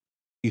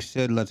You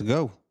said let's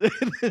go.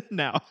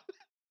 Now.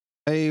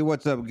 Hey,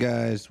 what's up,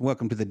 guys?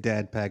 Welcome to the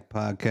Dad Pack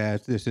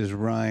Podcast. This is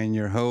Ryan,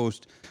 your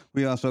host.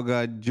 We also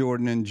got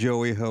Jordan and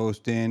Joey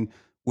hosting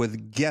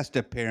with guest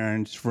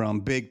appearance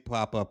from Big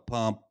Papa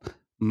Pump,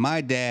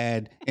 my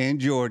dad, and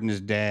Jordan's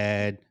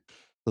dad.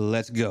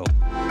 Let's go.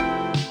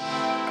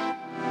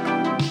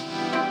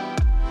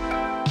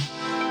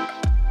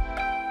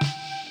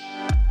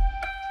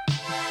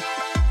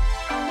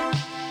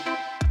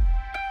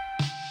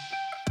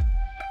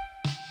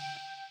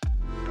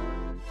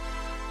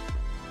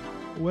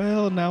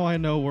 Well, now I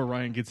know where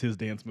Ryan gets his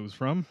dance moves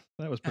from.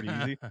 That was pretty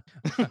easy.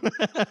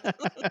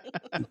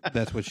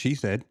 That's what she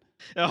said.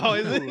 Oh,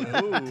 is it?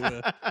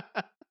 Ooh.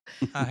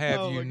 I have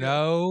Oh my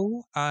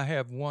God. I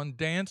have won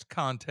dance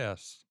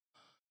contests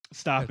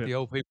Stop at it. the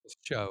old people's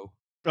show.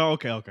 Oh,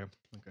 okay.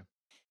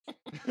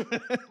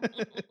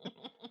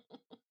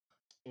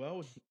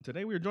 Well,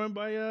 today we are joined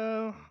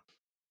by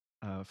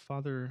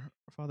Father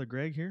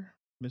Greg here,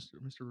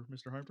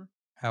 Mr. Harper.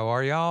 How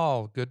are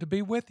y'all? Good to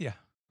be with you.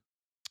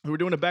 We're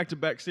doing a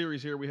back-to-back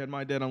series here. We had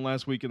my dad on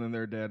last week and then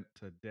their dad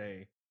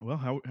today. Well,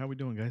 how we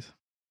doing, guys?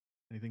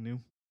 Anything new?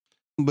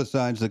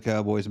 Besides the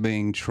Cowboys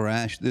being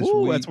trashed this Ooh,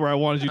 week. that's where I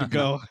wanted you to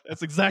go.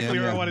 That's exactly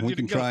where I wanted we you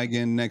to can go. try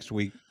again next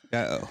week.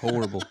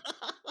 Horrible.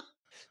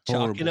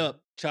 Chalk it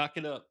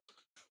Horrible.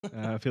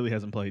 up. Philly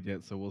hasn't played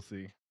yet, so we'll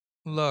see.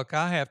 Look,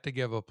 I have to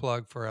give a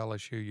plug for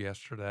LSU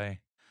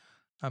yesterday.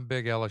 I'm a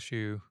big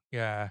LSU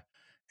guy.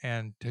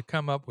 And to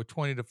come up with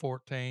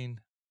 20-14,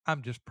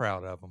 I'm just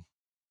proud of them.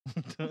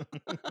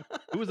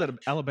 Who was that?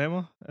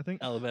 Alabama, I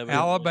think.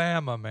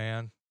 Alabama,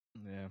 man.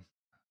 Yeah,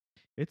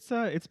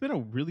 it's been a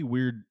really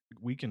weird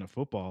weekend of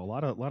football. A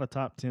lot of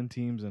top 10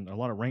 teams and a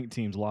lot of ranked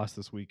teams lost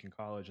this week in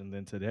college, and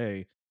then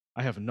today,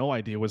 I have no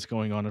idea what's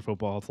going on in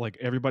football. It's like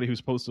everybody who's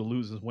supposed to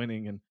lose is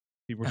winning, and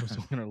people who are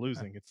supposed to win are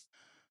losing.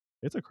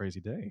 It's a crazy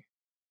day.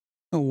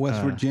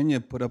 West Virginia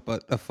put up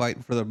a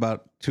fight for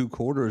about 2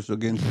 quarters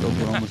against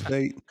Oklahoma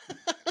State.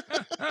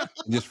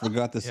 Just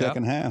forgot the Yep.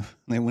 second half.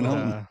 They went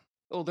home.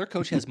 Oh, their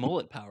coach has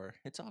mullet power.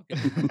 It's all good.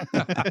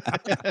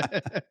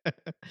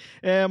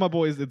 Yeah, my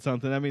boys did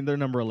something. I mean, they're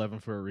number 11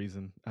 for a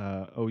reason.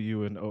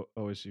 OU and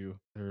OSU,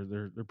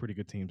 they're pretty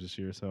good teams this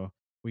year. So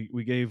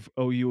we gave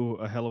OU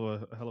a hell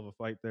of a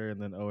fight there,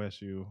 and then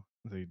OSU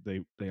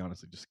they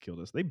honestly just killed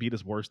us. They beat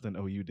us worse than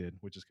OU did,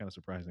 which is kind of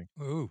surprising.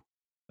 Ooh.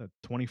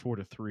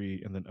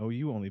 24-3, and then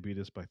OU only beat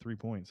us by 3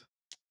 points.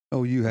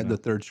 Oh, you had the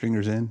third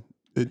stringers in?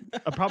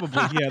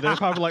 Probably, yeah. They're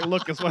probably like,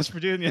 look, it's West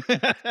Virginia.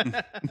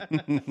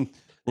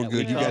 We're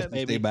good. You guys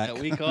can stay back. That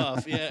week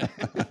off, yeah.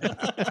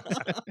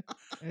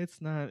 It's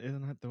not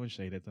throwing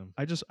shade at them.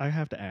 I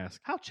have to ask,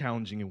 how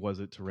challenging was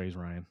it to raise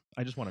Ryan?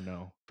 I just want to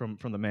know from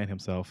the man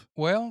himself.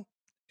 Well,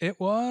 it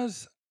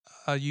was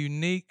a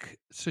unique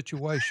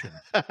situation.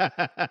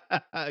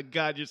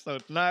 God, you're so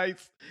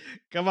nice.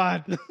 Come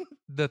on.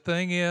 The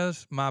thing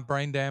is, my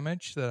brain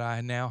damage that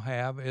I now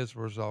have is a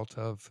result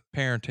of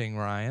parenting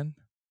Ryan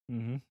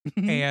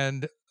Mm-hmm.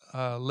 and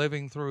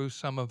living through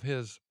some of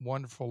his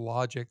wonderful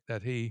logic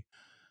that he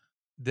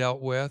dealt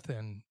with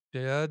and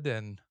did.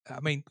 And I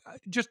mean,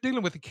 just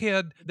dealing with a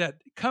kid that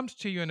comes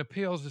to you and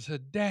appeals and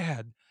said,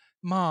 Dad,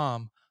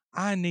 Mom,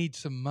 I need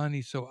some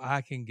money so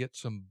I can get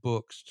some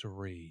books to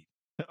read.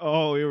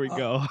 Oh, here we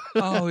go.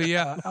 Oh,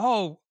 yeah.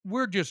 Oh,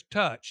 we're just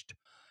touched.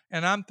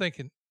 And I'm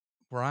thinking,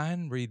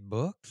 Ryan, read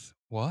books?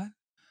 What?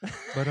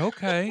 But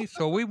okay.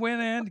 So we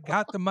went in,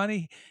 got the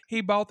money.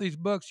 He bought these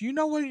books. You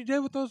know what he did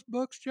with those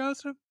books,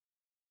 Joseph?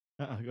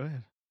 Go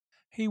ahead.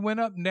 He went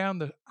up and down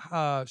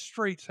the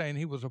street saying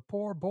he was a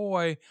poor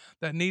boy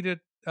that needed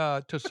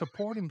to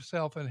support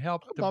himself and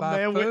help to My buy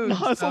man food went and and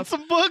hustled stuff.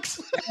 some books.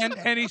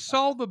 And he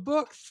sold the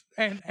books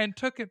and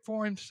took it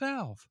for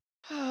himself.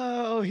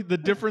 Oh, the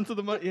difference of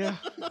the money. Yeah.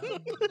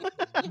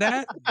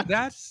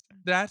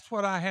 That's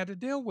what I had to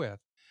deal with.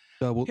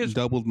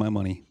 Doubled my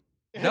money.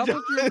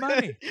 Doubled your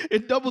money.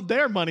 It doubled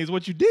their money is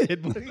what you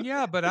did.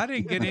 Yeah, but I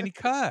didn't get any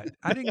cut.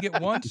 I didn't get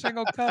one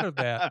single cut of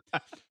that.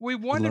 We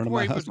wondered Learning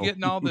where he my was hustle.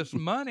 getting all this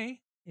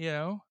money, you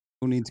know.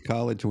 Who needs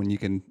college when you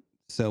can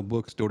sell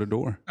books door to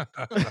door?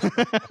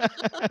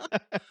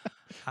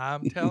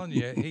 I'm telling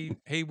you,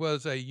 he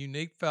was a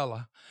unique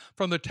fella.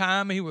 From the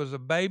time he was a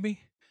baby,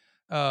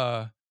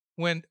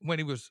 when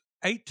he was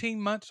 18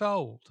 months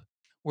old,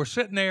 we're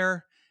sitting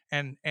there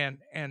and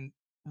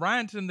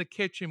Ryan's in the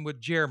kitchen with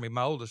Jeremy,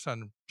 my oldest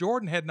son.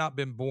 Jordan had not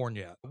been born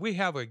yet. We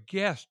have a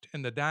guest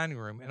in the dining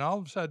room, and all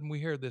of a sudden we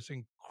hear this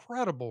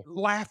incredible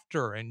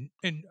laughter and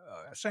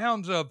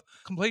sounds of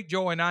complete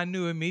joy, and I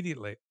knew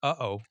immediately,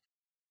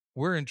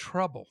 we're in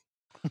trouble.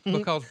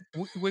 Because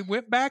we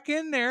went back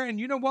in there, and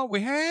you know what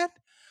we had?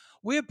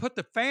 We had put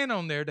the fan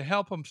on there to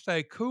help them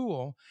stay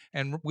cool,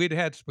 and we'd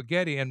had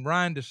spaghetti, and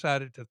Ryan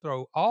decided to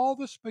throw all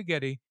the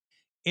spaghetti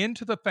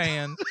into the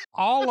fan,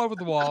 all over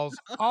the walls,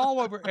 all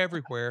over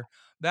everywhere.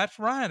 That's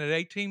Ryan at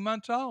 18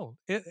 months old.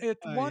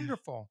 It's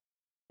wonderful.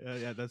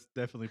 Yeah, that's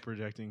definitely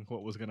projecting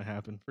what was going to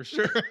happen for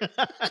sure.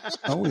 I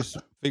always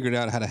figured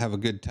out how to have a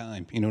good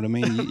time. You know what I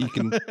mean? You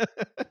can,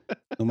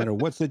 no matter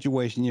what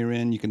situation you're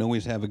in, you can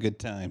always have a good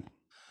time.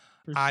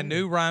 For I sure.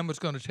 knew Ryan was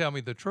going to tell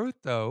me the truth,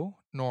 though.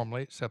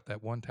 Normally, except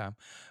that one time,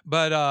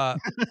 but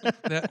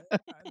that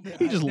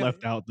He just no,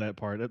 left out that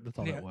part. That's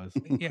all yeah, that was.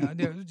 yeah,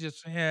 no, it was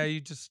just you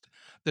just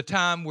the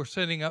time we're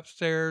sitting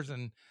upstairs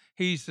and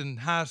he's in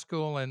high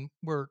school and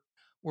we're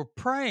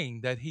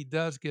praying that he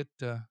does get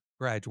to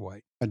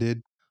graduate. I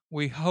did.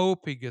 We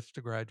hope he gets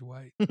to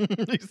graduate.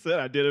 He said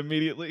I did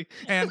immediately.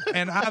 And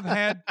I've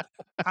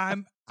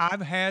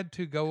had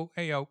to go,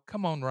 hey,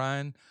 come on,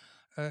 Ryan.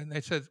 And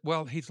they said,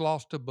 well, he's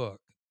lost a book.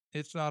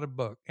 It's not a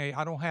book. Hey,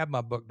 I don't have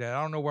my book, Dad.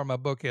 I don't know where my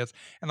book is.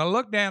 And I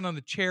looked down on the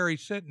chair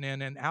he's sitting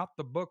in, and out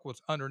the book was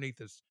underneath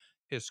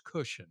his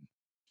cushion.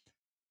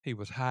 He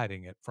was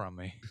hiding it from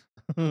me.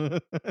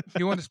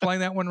 You want to explain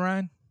that one,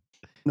 Ryan?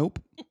 Nope.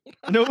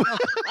 Nope.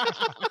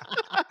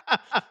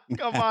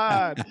 Come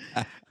on.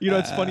 You know,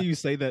 it's funny you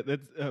say that.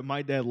 That's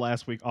my dad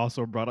last week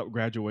also brought up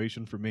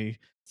graduation for me.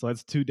 So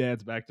that's two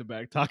dads back to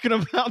back talking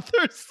about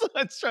their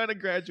sons trying to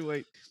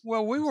graduate.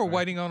 Well, we I'm were sorry.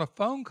 waiting on a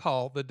phone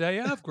call the day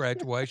of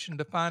graduation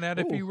to find out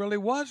if he Ooh. really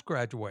was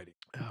graduating.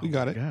 We Oh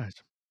got my it. gosh.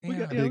 We Yeah.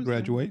 got, I yeah, did we-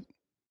 graduate.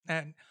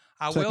 And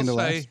I Second will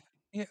to say, last.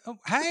 yeah,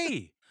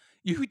 hey,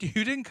 you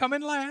didn't come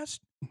in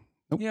last.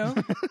 Nope. You know,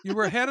 you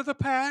were ahead of the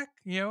pack.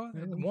 You know,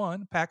 Yeah.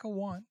 pack of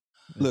one.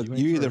 Look, you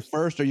ain't you're either first.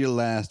 first or you're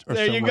last, or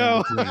There you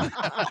somewhere go. in between.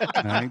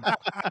 All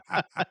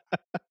right.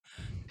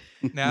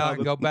 Now No,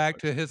 but- go back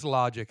to his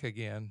logic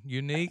again.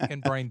 Unique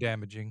and brain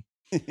damaging.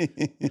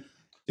 It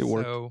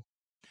worked. So,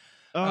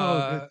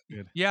 Oh, good,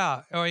 good.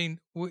 yeah, I mean,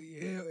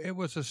 it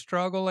was a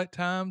struggle at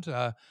times.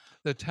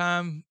 The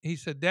time he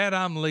said, "Dad,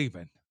 I'm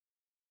leaving.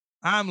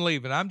 I'm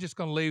leaving. I'm just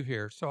going to leave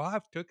here." So I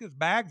took his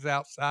bags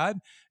outside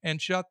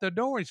and shut the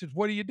door. He said,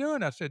 "What are you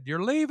doing?" I said,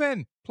 "You're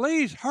leaving.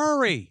 Please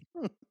hurry.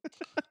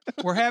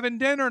 We're having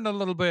dinner in a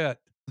little bit."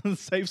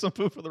 Save some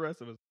food for the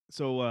rest of us.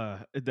 So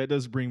that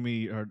does bring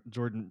me, or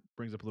Jordan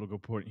brings up a little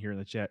good point here in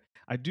the chat.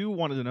 I do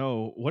wanted to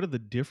know, what are the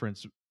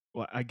difference?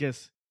 Well, I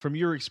guess from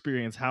your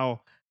experience,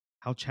 how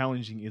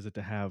challenging is it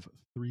to have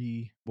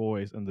three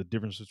boys and the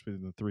differences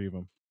between the three of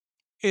them?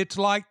 It's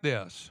like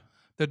this.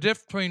 The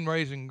difference between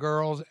raising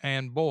girls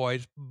and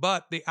boys,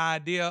 but the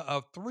idea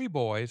of three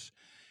boys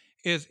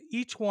is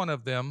each one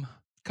of them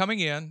coming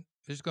in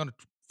is going to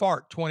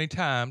fart 20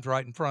 times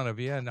right in front of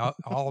you and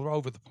all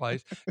over the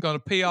place, going to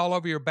pee all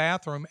over your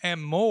bathroom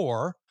and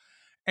more.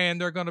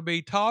 And they're going to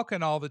be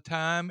talking all the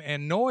time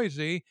and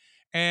noisy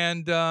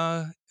and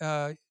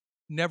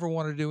never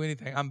want to do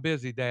anything. I'm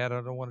busy, Dad.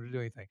 I don't want to do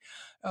anything.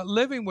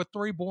 Living with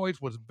three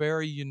boys was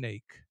very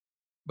unique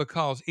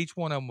because each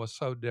one of them was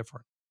so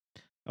different.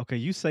 Okay,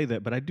 you say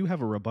that, but I do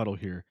have a rebuttal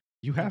here.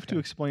 You have to Okay.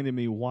 explain to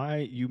me why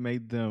you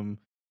made them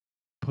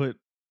put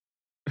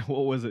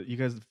what was it? You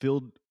guys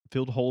filled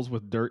holes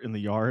with dirt in the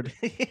yard.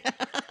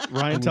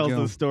 Ryan we tells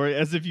go. the story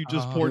as if you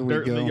just Oh, here poured we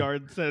dirt in the go.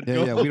 yard and said,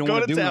 Yeah, we don't go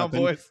want to to do town,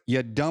 nothing. boys.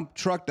 You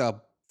trucked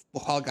up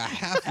like a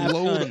half Half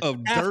load ton.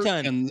 of Half dirt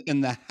ton.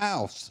 in the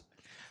house.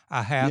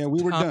 a half Yeah,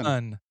 we were done.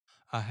 ton.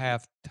 A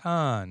half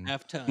ton.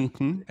 Half ton.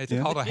 Mhm. It's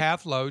Yeah. called a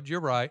half load. You're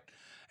right.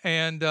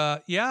 And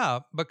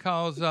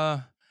because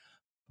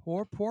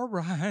poor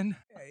Ryan.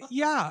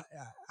 Yeah,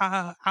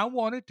 I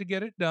wanted to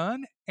get it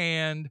done,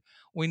 and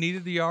we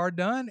needed the yard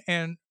done.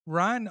 And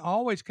Ryan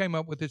always came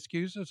up with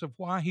excuses of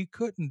why he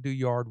couldn't do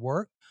yard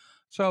work.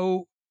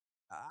 So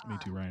Me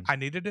too, Ryan. I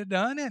needed it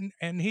done,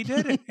 and he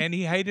did it, and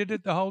he hated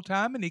it the whole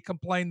time, and he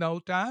complained the whole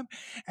time,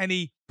 and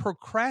he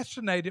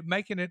procrastinated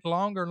making it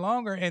longer and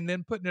longer, and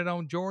then putting it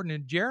on Jordan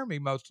and Jeremy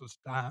most of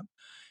the time,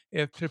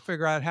 if to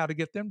figure out how to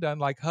get them done,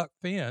 like Huck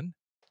Finn.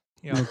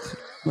 You know,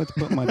 Let's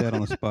put my dad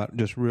on the spot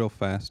just real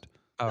fast.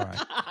 all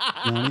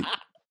right.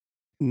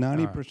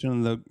 90%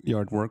 of the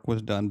yard work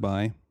was done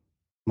by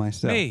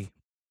myself.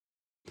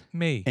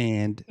 Me.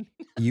 And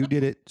you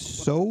did it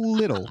so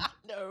little.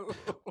 No.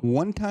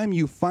 One time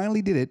you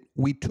finally did it,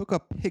 we took a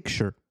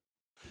picture.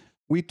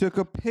 We took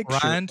a picture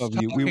Ryan's of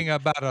you. talking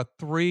about a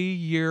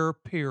 3-year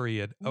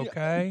period, Yeah.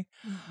 okay?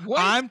 What?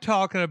 I'm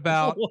talking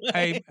about What?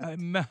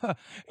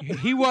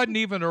 he wasn't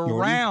even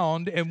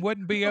around and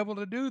wouldn't be able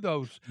to do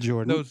those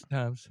Jordan,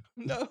 times.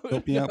 No.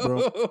 Help me out, bro.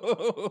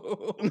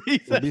 no.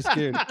 Don't be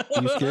scared.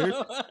 Are you scared?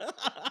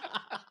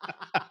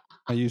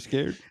 Are you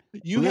scared?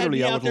 You had Literally,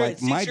 me I out was there like, at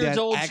 6 my years dad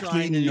old actually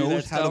trying to do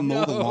knows that how to stuff.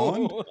 mow the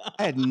lawn. No.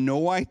 I had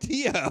no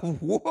idea.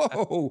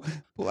 Whoa.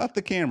 Pull out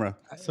the camera.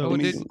 So Oh, I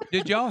mean-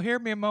 did y'all hear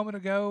me a moment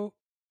ago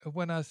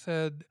when I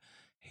said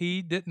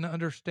he didn't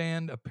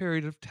understand a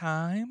period of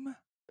time?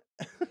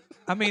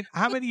 I mean,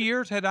 how many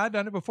years had I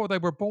done it before they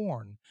were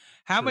born?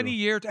 How many True.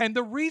 years? And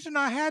the reason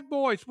I had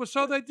boys was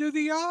so they do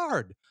the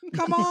yard.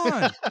 Come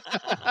on.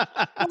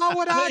 Why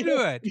would I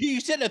do it? You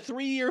said a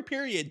 3-year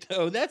period,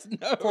 though. That's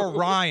no. For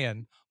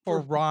Ryan.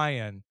 For For-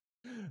 Ryan.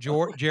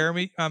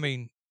 Jeremy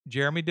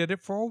did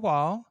it for a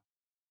while,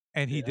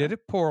 and he Yeah. did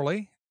it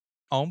poorly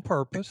on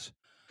purpose.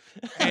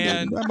 I did.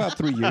 And About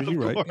 3 years.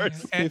 You're right. Of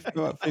course.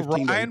 About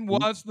 15 Ryan days.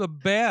 was the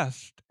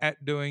best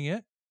at doing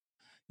it.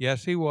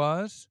 Yes, he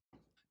was.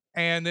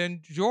 And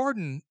then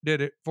Jordan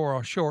did it for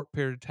a short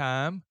period of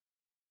time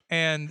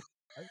and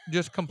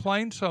just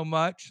complained so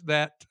much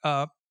that,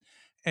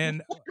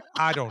 and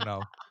I don't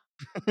know.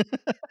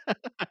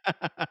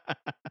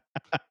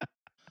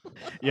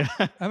 Yeah.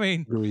 I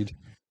mean, Agreed.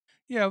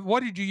 yeah,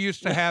 what did you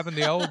used to have in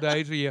the old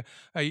days?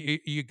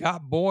 You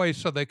got boys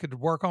so they could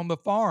work on the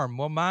farm.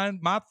 Well,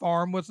 my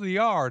farm was the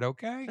yard.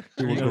 Okay. We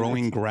There were you go.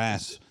 growing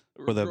grass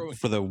We're for the growing.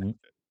 for the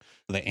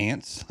for the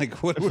ants.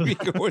 Like, what would we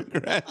growing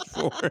grass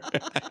for?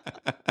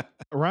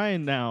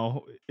 Ryan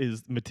now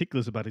is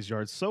meticulous about his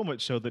yard, so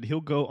much so that he'll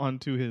go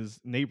onto his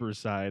neighbor's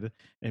side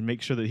and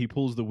make sure that he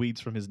pulls the weeds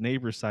from his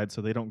neighbor's side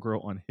so they don't grow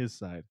on his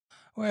side.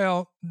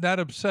 Well, that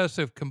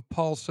obsessive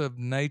compulsive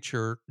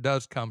nature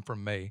does come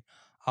from me,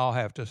 I'll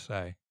have to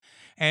say.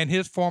 And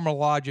his former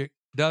logic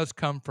does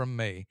come from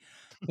me.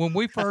 When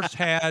we first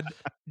had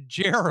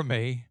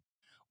Jeremy,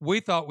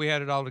 we thought we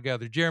had it all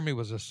together. Jeremy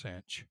was a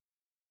cinch.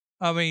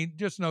 I mean,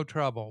 just no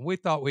trouble. We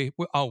thought we're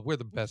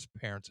the best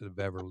parents that have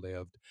ever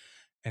lived.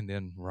 And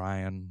then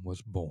Ryan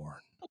was born.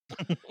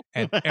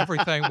 And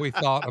everything we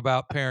thought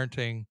about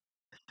parenting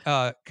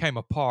came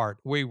apart.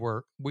 We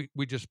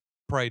just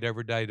prayed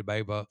every day to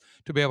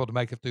be able to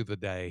make it through the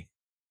day.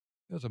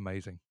 It was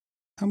amazing.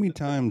 How many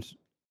times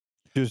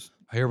just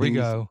Here we can you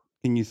go.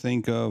 can you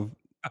think of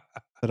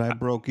that I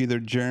broke either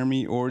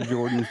Jeremy or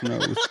Jordan's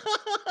nose?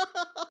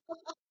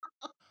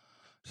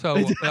 So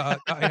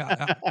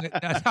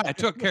I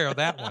took care of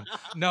that one.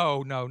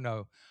 No, no,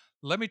 no.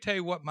 Let me tell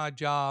you what my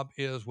job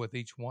is with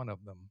each one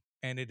of them.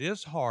 And it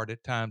is hard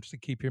at times to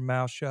keep your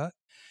mouth shut.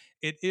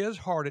 It is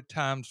hard at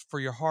times for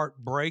your heart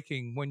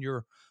breaking when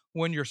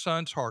your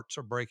son's hearts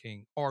are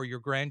breaking or your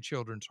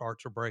grandchildren's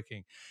hearts are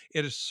breaking.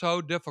 It is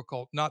so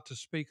difficult not to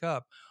speak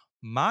up.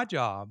 My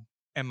job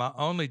and my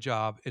only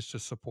job is to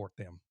support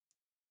them.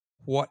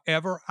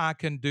 Whatever I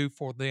can do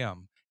for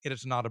them. It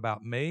is not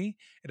about me.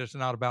 It is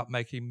not about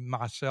making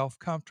myself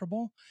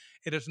comfortable.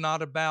 It is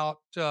not about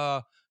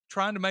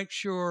trying to make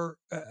sure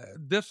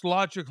this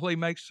logically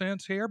makes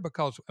sense here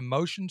because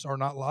emotions are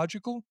not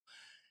logical.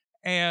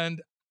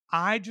 And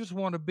I just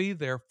want to be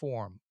there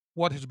for them.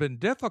 What has been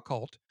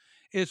difficult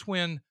is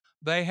when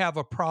they have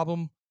a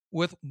problem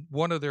with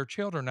one of their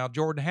children. Now,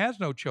 Jordan has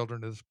no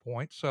children at this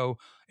point, so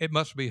it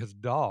must be his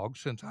dog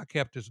since I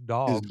kept his His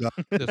dog dog.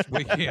 this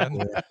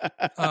weekend.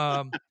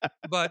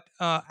 But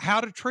how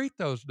to treat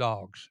those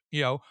dogs,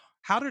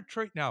 how to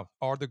treat now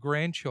are the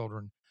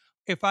grandchildren.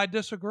 If I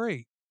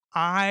disagree,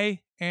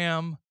 I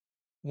am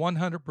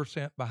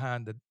 100%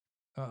 behind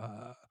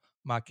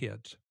my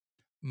kids,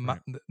 Right.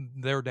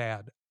 their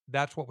dad.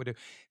 That's what we do.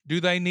 Do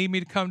they need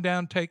me to come down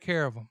and take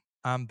care of them?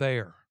 I'm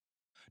there.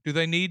 Do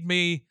they need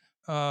me?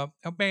 Oh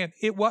man,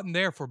 it wasn't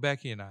there for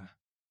Becky and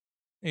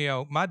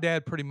I. My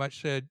dad pretty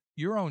much said,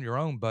 "You're on your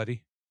own,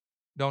 buddy.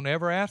 Don't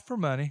ever ask for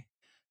money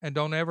and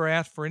don't ever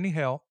ask for any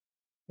help.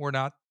 We're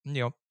not,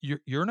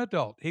 you're an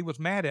adult." He was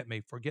mad at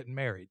me for getting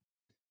married.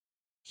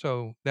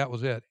 So that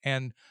was it.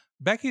 And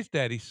Becky's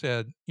daddy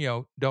said,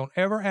 don't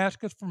ever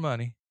ask us for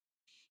money.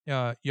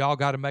 Y'all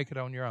got to make it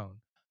on your own.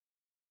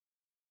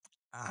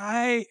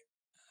 I,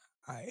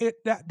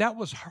 that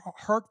was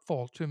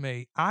hurtful to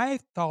me. I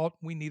thought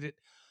we needed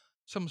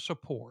some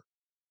support,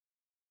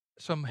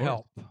 some Of course.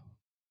 help,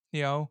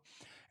 you know,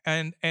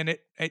 and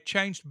it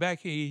changed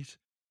Becky's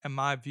and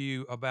my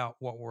view about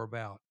what we're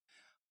about.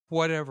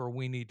 Whatever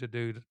we need to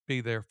do to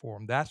be there for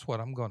them, that's what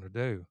I'm going to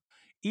do.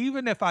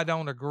 Even if I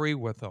don't agree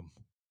with them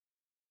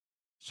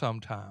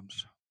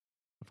sometimes.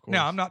 Of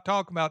Now, I'm course. not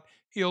talking about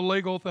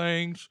illegal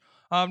things.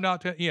 I'm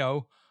not,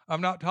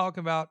 I'm not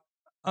talking about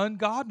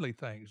ungodly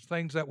things,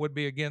 things that would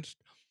be against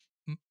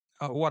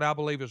what I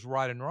believe is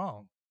right and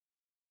wrong.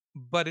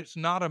 But it's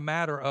not a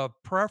matter of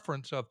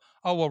preference of,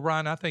 oh, well,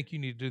 Ryan, I think you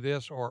need to do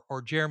this, or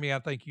Jeremy, I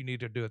think you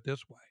need to do it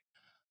this way.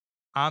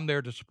 I'm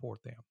there to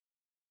support them.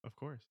 Of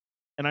course.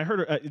 And I heard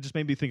it just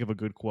made me think of a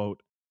good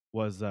quote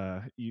was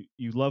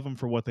you love them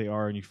for what they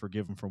are and you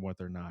forgive them for what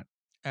they're not.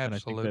 And I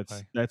think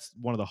Absolutely. that's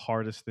one of the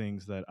hardest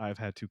things that I've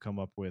had to come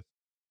up with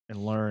and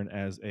learn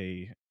as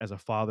a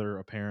father,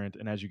 a parent,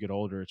 and as you get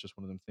older, it's just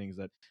one of them things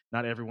that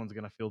not everyone's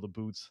gonna fill the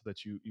boots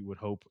that you would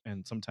hope,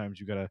 and sometimes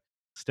you gotta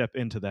step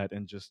into that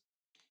and just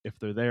if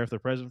they're there, if they're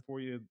present for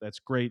you, that's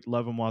great.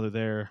 Love them while they're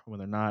there. When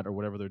they're not, or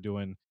whatever they're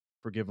doing,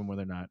 forgive them when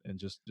they're not, and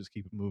just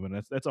keep it moving.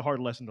 That's a hard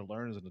lesson to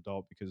learn as an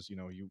adult because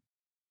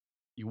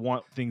you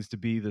want things to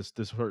be this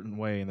certain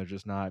way and they're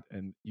just not,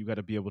 and you got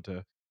to be able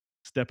to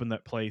step in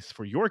that place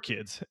for your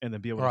kids and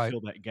then be able to Right. fill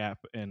that gap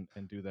and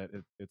do that.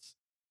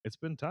 It's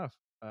been tough,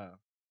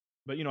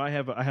 but I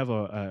have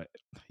a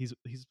he's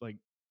like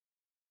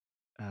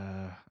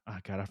oh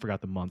God, I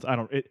forgot the month.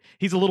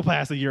 He's a little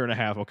past a year and a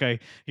half. Okay,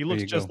 he There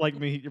looks you just go. like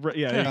me.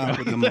 Yeah, there you Stop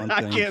go. with the month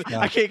I thing. can't I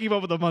Stop. can't keep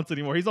up with the months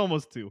anymore. He's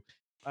almost two.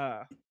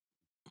 Uh,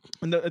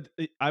 and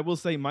I will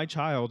say, my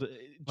child,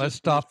 Let's just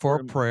stop for a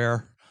for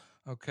prayer.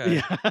 Okay.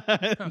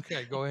 yeah.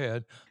 Okay, go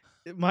ahead.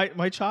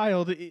 My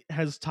child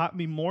has taught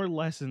me more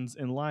lessons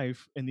in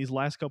life in these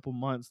last couple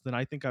months than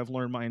I think I've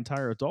learned my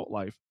entire adult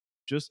life,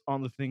 just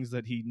on the things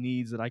that he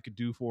needs that I could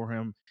do for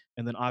him,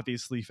 and then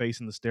obviously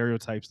facing the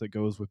stereotypes that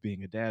goes with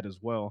being a dad as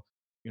well.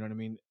 You know what I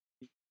mean?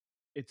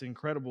 It's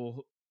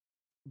incredible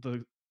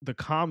the the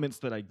comments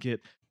that I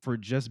get for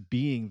just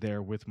being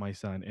there with my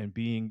son and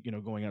being,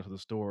 going out to the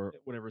store,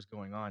 whatever's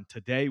going on.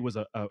 Today was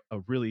a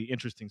really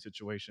interesting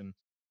situation.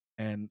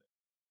 And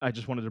I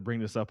just wanted to bring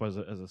this up as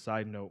a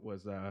side note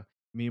was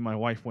me and my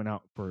wife went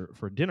out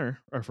for dinner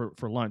or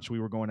for lunch. We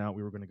were going out,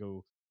 we were going to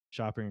go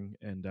shopping,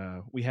 and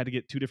we had to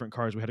get two different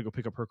cars. We had to go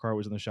pick up her car,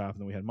 was in the shop,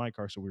 and then we had my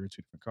car, so we were in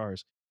two different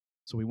cars.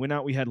 So we went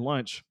out, we had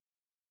lunch,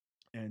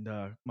 and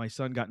my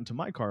son got into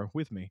my car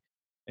with me,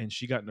 and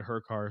she got into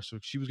her car. So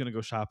she was going to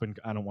go shopping.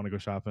 I don't want to go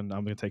shopping.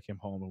 I'm going to take him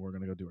home, and we're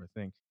going to go do our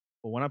thing.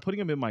 But when I'm putting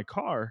him in my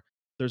car,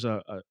 there's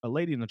a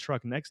lady in the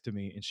truck next to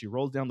me, and she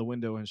rolls down the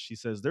window and she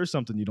says, "There's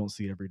something you don't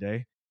see every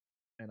day."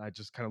 And I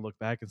just kind of looked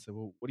back and said,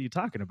 "Well, what are you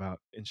talking about?"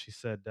 And she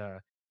said,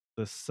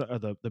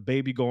 the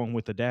baby going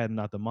with the dad and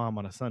not the mom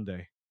on a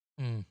Sunday."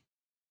 Mm.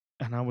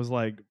 And I was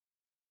like,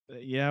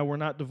 "Yeah, we're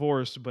not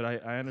divorced, but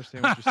I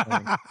understand what you're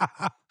saying."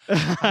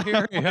 I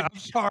hear you. I'm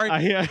sorry.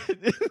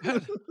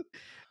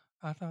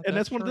 I thought And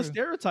that's one of the true.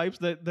 stereotypes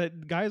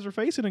that guys are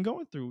facing and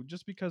going through.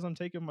 Just because I'm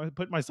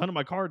putting my son in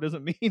my car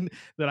doesn't mean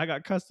that I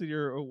got custody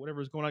or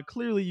whatever is going on.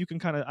 Clearly,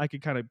 I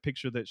could kind of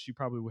picture that she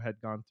probably had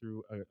gone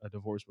through a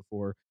divorce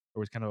before, or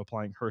was kind of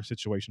applying her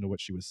situation to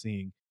what she was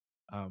seeing.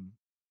 Um,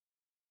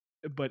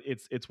 but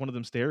it's one of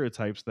them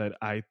stereotypes that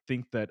I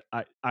think that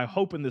I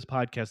hope in this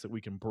podcast that we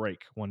can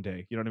break one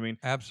day. You know what I mean?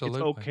 It's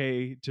Absolutely.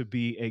 okay to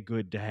be a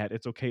good dad.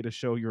 It's okay to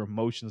show your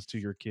emotions to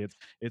your kids.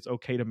 It's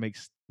okay to make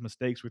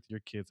mistakes with your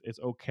kids. It's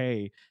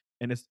okay,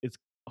 and it's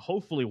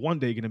hopefully one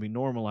day going to be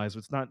normalized.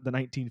 It's not the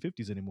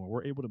 1950s anymore.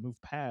 We're able to move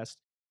past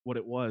what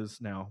it was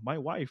now. My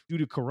wife, due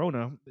to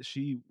Corona,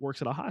 she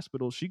works at a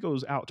hospital. She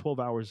goes out 12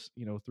 hours,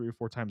 3 or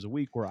 4 times a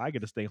week, where I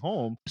get to stay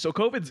home. So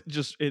COVID's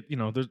just the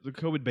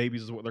COVID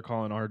babies is what they're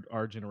calling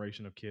our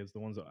generation of kids, the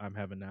ones that I'm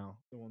having now,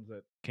 the ones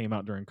that came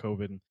out during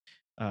COVID.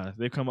 And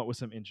they've come up with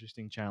some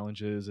interesting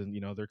challenges, and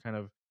they're kind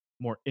of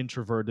more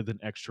introverted than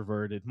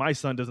extroverted. My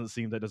son doesn't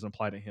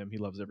apply to him. He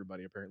loves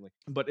everybody apparently.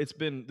 But it's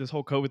been, this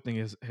whole COVID thing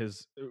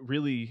has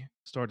really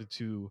started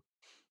to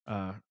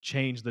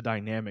change the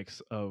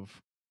dynamics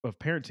of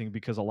parenting,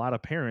 because a lot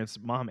of parents,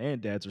 mom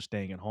and dads, are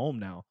staying at home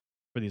now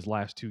for these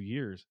last 2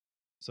 years.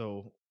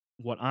 So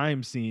what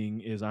I'm seeing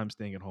is I'm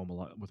staying at home a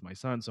lot with my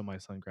son, so my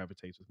son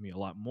gravitates with me a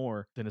lot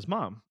more than his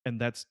mom, and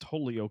that's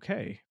totally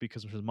okay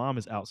because his mom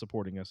is out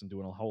supporting us and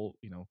doing a whole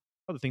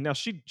other thing. Now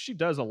she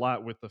does a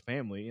lot with the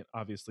family.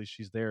 Obviously,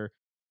 she's there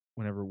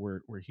whenever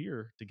we're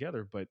here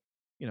together, but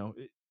you know.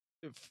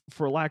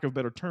 For lack of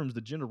better terms,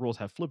 the gender roles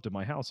have flipped in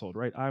my household,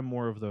 right? I'm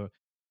more of the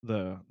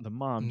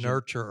mom,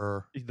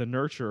 Nurturer. the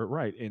nurturer,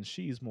 right? And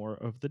she's more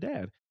of the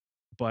dad.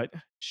 But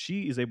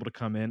she is able to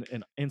come in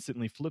and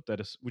instantly flip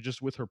that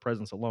with her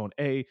presence alone.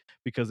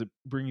 Because it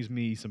brings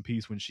me some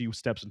peace when she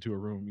steps into a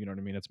room. You know what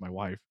I mean? It's my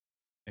wife,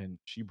 and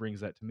she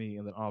brings that to me,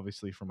 and then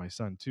obviously for my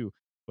son too.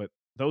 But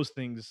those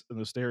things and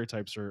those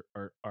stereotypes are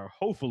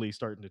hopefully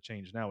starting to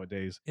change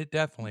nowadays. It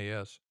definitely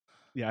is.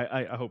 Yeah,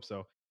 I hope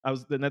so.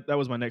 That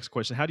was my next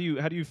question. How do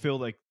you feel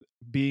like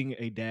being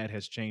a dad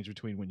has changed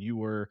between when you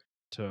were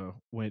to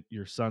when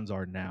your sons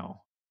are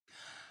now?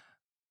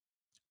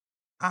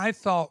 I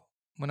thought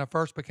when I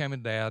first became a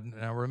dad,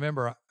 and I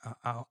remember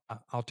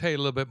I'll tell you a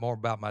little bit more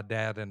about my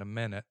dad in a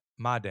minute,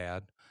 my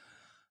dad,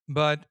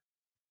 but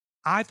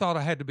I thought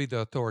I had to be the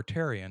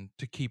authoritarian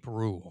to keep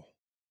rule.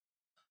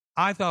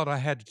 I thought I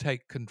had to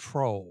take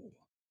control.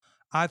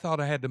 I thought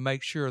I had to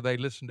make sure they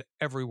listened to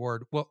every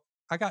word. Well,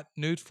 I got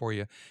news for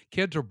you.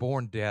 Kids are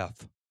born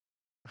deaf.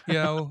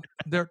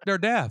 They're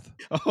deaf.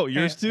 Oh,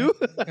 yours too?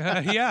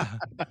 Yeah.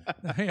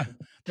 Yeah,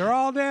 they're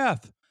all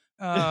deaf.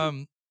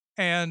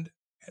 And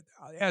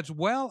as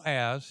well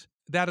as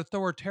that,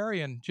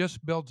 authoritarian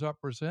just builds up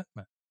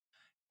resentment.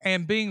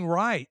 And being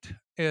right,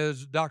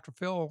 as Dr.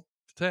 Phil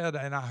said,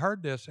 and I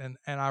heard this and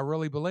I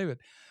really believe it.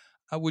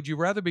 Would you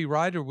rather be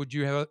right, or would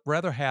you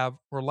rather have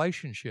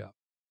relationship?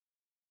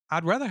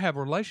 I'd rather have a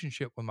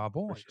relationship with my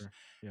For boys. sure.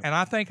 Yep. And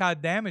I think I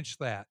damaged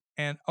that.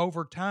 And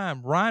over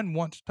time, Ryan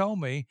once told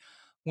me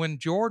when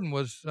Jordan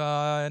was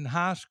in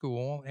high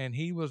school and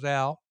he was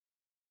out,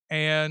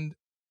 and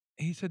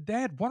he said,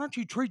 "Dad, why don't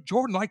you treat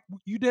Jordan like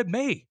you did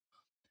me?"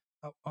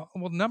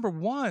 Well, number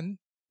one,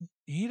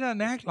 he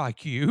doesn't act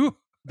like you.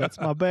 That's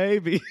my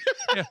baby.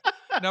 Yeah.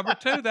 Number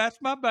two, that's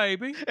my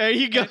baby. There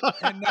you go.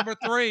 And number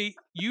three,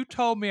 you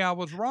told me I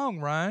was wrong,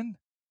 Ryan,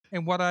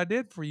 and what I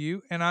did for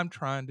you, and I'm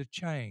trying to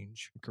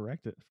change.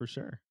 Correct it for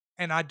sure.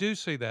 And I do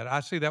see that. I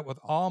see that with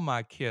all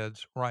my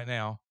kids right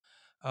now,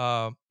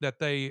 that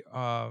they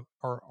are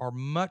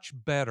much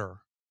better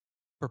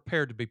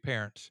prepared to be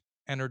parents,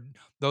 and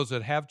those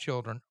that have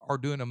children are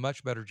doing a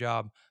much better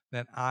job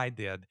than I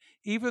did,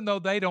 even though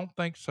they don't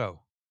think so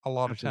a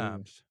lot of Absolutely.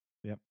 times.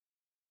 Yep.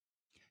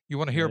 You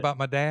want to hear Yeah. about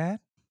my dad?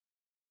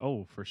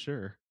 Oh, for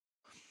sure.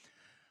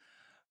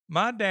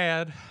 My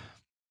dad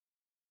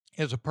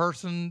is a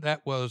person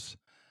that was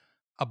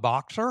a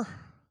boxer.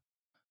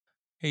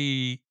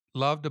 He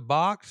loved to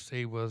box.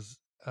 He was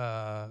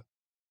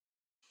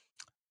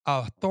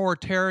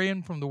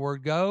authoritarian from the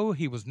word go.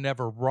 He was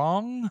never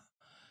wrong.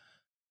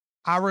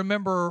 I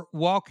remember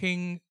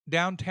walking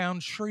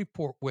downtown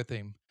Shreveport with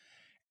him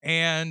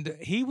And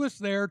he was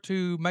there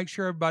to make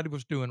sure everybody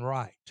was doing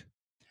right.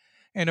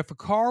 And if a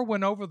car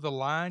went over the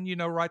line,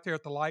 right there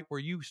at the light where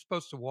you were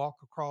supposed to walk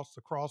across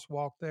the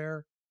crosswalk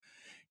there,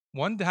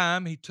 one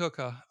time he took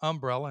a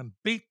umbrella and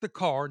beat the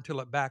car until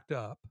it backed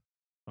up.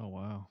 Oh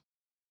wow.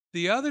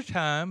 The other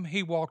time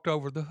he walked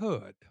over the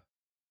hood.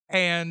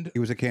 And He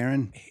was a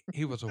Karen.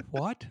 he was a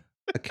what?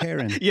 A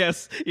Karen.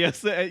 Yes,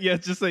 yes,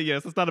 yes. Just say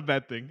yes. It's not a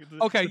bad thing.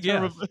 Okay, It's a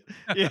term yes.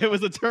 of, yeah, it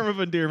was a term of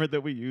endearment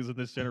that we use in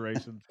this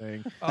generation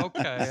thing.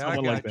 Okay, I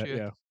Someone like got that.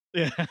 you.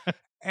 Yeah, yeah.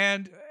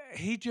 And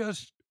he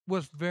just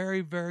was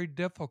very, very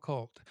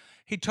difficult.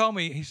 He told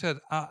me, he said,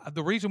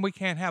 the reason we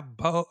can't have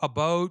a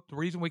boat, the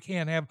reason we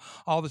can't have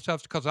all this stuff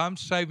is because I'm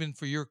saving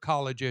for your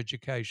college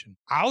education.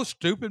 I was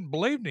stupid and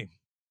believed him.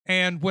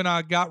 And when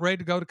I got ready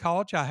to go to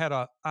college, I had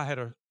a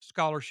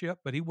scholarship,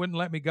 but he wouldn't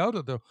let me go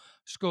to the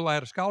school I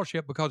had a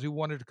scholarship because he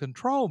wanted to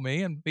control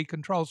me and be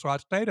controlled. So I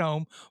stayed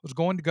home, was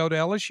going to go to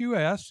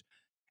LSUS.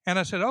 And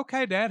I said,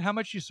 okay, Dad, how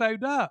much you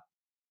saved up?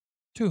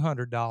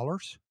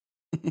 $200.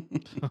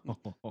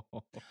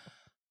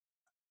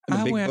 And a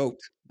I big went, boat.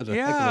 That was a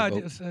heck of yeah, a I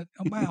boat. just said,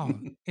 oh,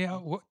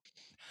 wow.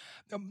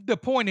 The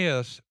point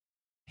is,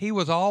 he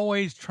was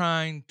always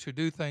trying to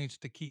do things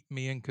to keep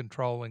me in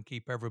control and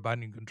keep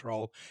everybody in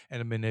control and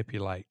to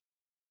manipulate.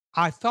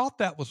 I thought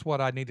that was what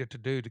I needed to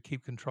do to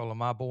keep control of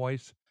my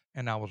boys,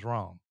 and I was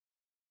wrong.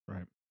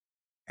 Right.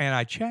 And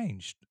I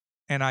changed,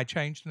 and I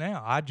changed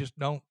now. I just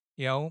don't,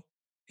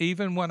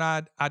 even when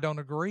I don't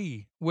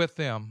agree with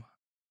them,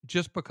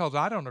 just because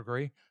I don't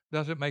agree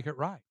doesn't make it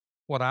right.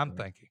 What I'm Right.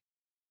 thinking.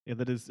 Yeah,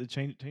 that is it.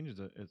 Changes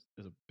is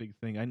a big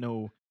thing. I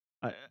know.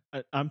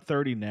 I'm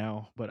 30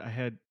 now, but I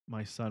had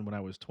my son when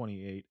I was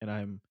 28, and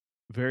I'm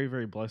very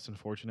very blessed and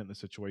fortunate in the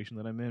situation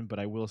that I'm in. But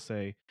I will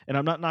say, and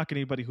I'm not knocking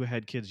anybody who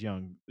had kids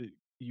young.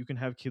 You can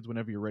have kids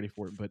whenever you're ready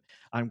for it. But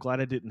I'm glad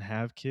I didn't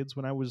have kids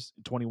when I was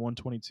 21,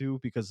 22,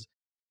 because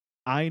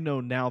I know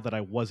now that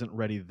I wasn't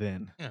ready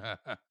then,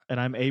 and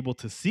I'm able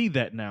to see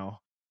that now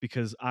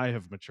because I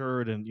have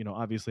matured, and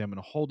obviously I'm in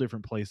a whole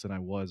different place than I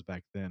was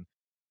back then.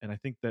 And I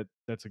think that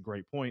that's a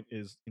great point.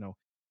 Is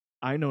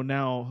I know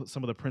now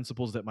some of the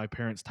principles that my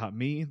parents taught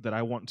me that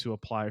I want to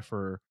apply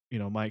for,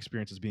 my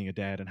experience as being a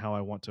dad, and how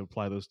I want to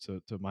apply those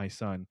to my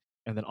son.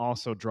 And then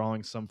also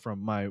drawing some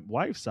from my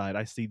wife's side,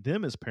 I see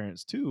them as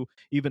parents too,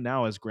 even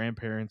now as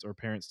grandparents or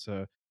parents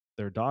to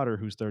their daughter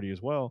who's 30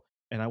 as well.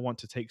 And I want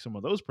to take some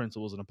of those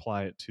principles and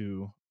apply it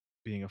to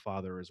being a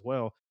father as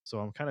well. So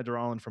I'm kind of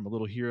drawing from a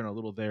little here and a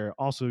little there.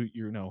 Also,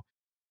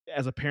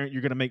 as a parent,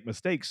 you're going to make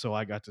mistakes. So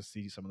I got to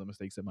see some of the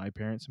mistakes that my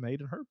parents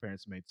made and her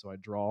parents made. So I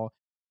draw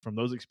from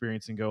those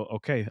experiences and go,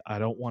 okay, I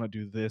don't want to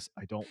do this.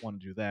 I don't want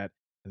to do that.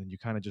 And then you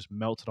kind of just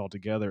melt it all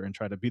together and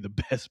try to be the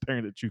best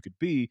parent that you could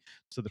be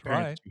to the That's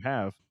parent right. that you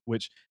have.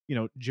 Which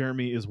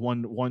Jeremy is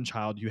one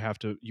child you have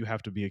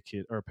to be a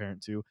kid or a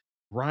parent to.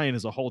 Ryan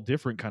is a whole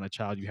different kind of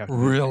child you have to be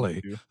a parent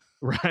Really? to.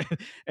 Right.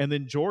 And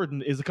then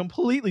Jordan is a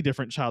completely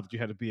different child that you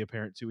have to be a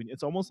parent to. And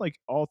it's almost like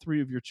all three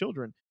of your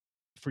children,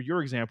 for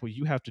your example,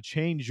 you have to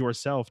change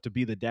yourself to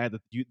be the dad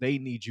that they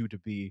need you to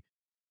be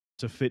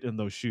to fit in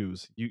those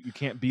shoes. You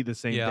can't be the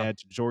same Yeah. dad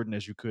to Jordan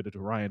as you could to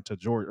Ryan, to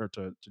George, or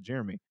to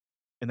Jeremy.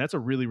 And that's a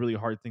really really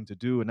hard thing to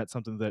do, and that's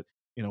something that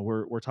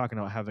we're talking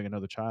about having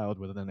another child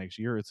within the next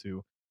year or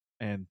two.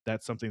 And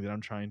that's something that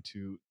I'm trying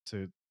to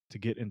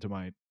get into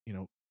my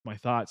my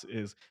thoughts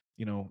is,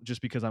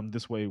 just because I'm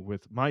this way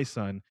with my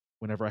son,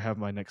 whenever I have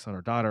my next son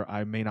or daughter,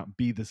 I may not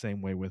be the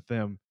same way with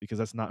them, because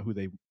that's not who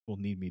they will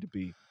need me to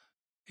be.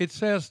 It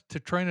says to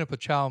train up a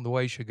child in the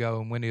way he should go,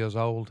 and when he is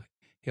old,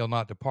 he'll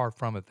not depart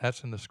from it.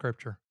 That's in the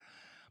scripture.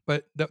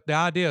 But the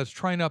idea is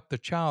train up the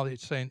child.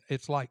 It's saying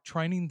it's like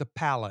training the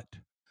palate,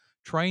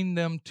 train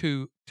them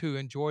to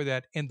enjoy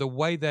that in the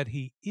way that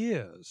he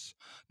is.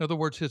 In other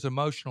words, his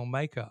emotional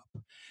makeup.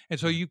 And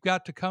so Right. you've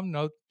got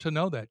to to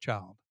know that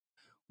child.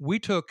 We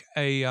took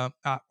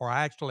or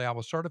actually, I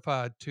was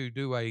certified to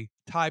do a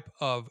type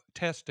of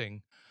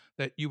testing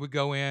that you would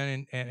go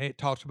in, and it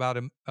talks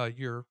about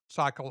your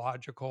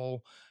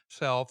psychological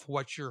self,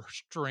 what's your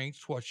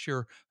strengths, what's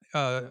your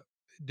uh,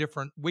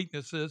 different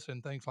weaknesses,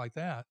 and things like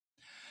that.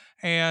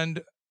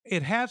 And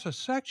it has a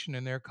section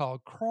in there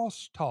called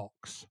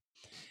crosstalks.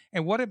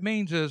 And what it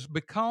means is,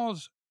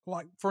 because,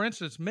 like, for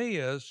instance,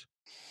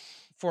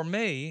 for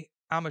me,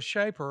 I'm a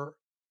shaper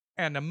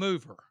and a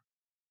mover.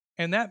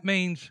 And that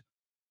means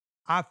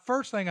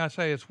first thing I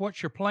say is,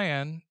 what's your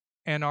plan?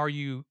 And are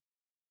you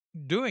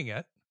doing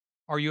it?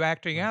 Are you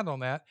acting Right. out on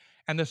that?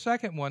 And the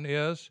second one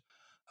is,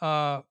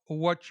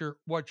 what's your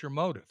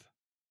motive?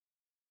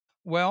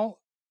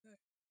 Well,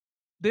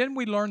 then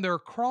we learned there are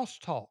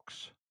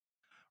crosstalks.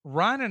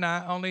 Ryan and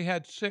I only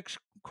had 6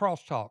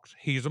 crosstalks.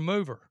 He's a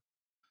mover.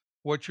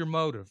 What's your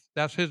motive?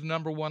 That's his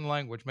number one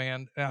language,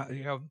 man.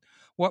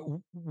 What?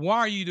 Why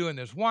are you doing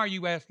this? Why are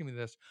you asking me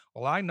this?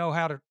 Well, I know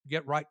how to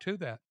get right to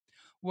that.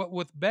 What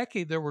with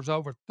Becky, there was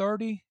over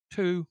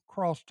 32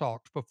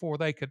 crosstalks before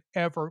they could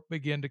ever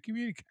begin to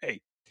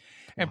communicate,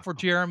 and Wow. for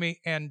Jeremy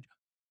and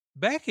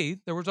Becky,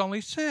 there was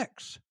only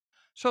 6,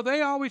 so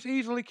they always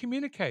easily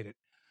communicated.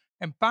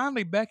 And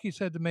finally, Becky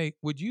said to me,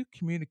 "Would you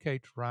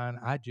communicate to Ryan?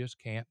 I just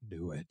can't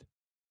do it."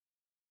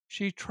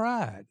 She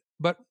tried,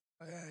 but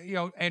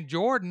and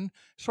Jordan,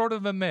 sort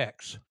of a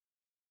mix,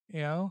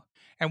 you know.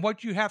 And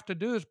what you have to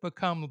do is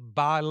become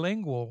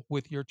bilingual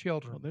with your Oh,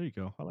 children. there you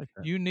go. I like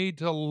that. You need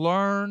to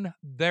learn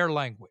their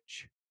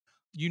language.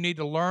 You need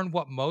to learn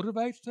what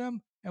motivates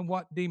them and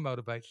what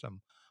demotivates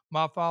them.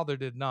 My father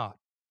did not.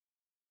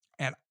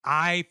 And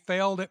I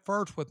failed at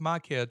first with my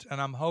kids,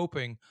 and I'm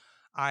hoping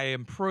I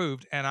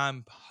improved, and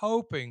I'm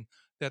hoping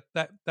that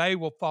they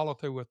will follow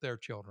through with their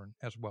children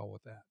as well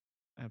with that.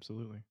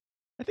 Absolutely.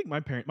 I think my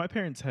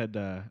parents had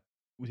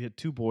we had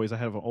two boys. I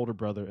have an older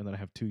brother and then I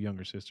have two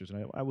younger sisters.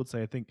 And I would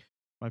say I think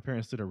my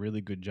parents did a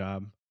really good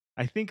job.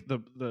 I think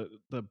the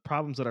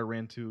problems that I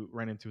ran into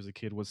as a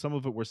kid was some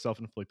of it were self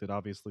inflicted,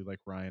 obviously, like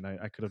Ryan.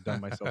 I could have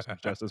done myself some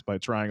justice by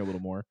trying a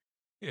little more.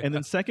 And Yeah,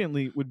 then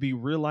secondly would be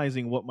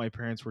realizing what my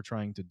parents were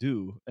trying to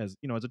do. As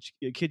you know, as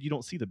a kid, you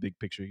don't see the big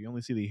picture. You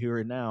only see the here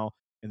and now,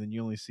 and then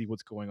you only see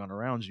what's going on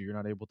around you. You're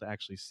not able to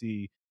actually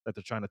see that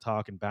they're trying to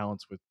talk and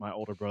balance with my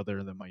older brother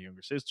and then my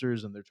younger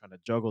sisters, and they're trying to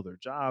juggle their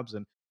jobs,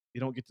 and you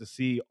don't get to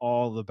see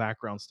all the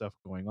background stuff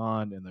going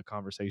on and the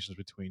conversations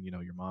between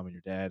your mom and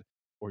your dad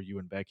or you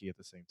and Becky at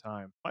the same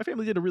time. My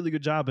family did a really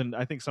good job, and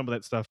I think some of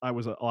that stuff I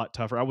was a lot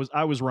tougher. I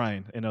was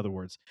Ryan, in other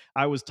words.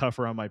 I was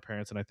tougher on my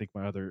parents, and I think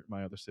my other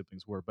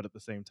siblings were. But at the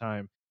same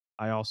time,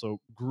 I also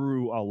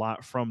grew a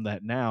lot from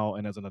that now,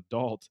 and as an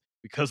adult,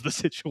 because the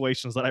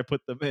situations that I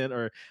put them in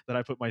or that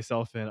I put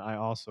myself in, I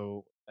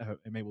also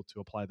am able to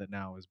apply that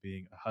now as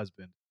being a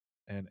husband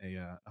and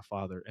a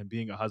father. And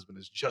being a husband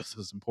is just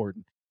as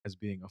important as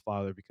being a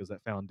father because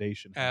that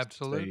foundation has to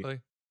stay absolutely.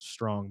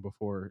 strong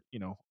before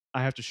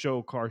I have to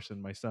show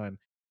Carson, my son,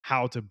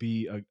 how to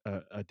be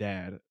a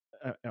dad.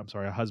 I'm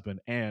sorry, a husband,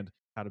 and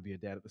how to be a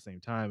dad at the same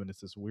time. And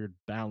it's this weird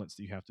balance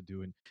that you have to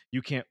do, and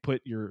you can't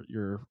put your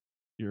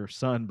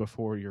son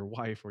before your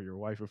wife or your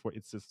wife before.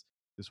 It's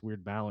this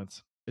weird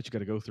balance that you got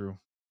to go through,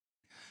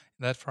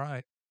 That's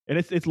right. and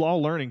it's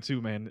all learning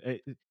too, man.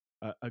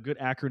 A good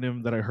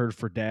acronym that I heard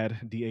for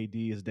DAD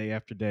is day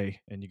after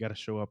day, and you got to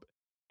show up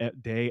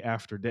at day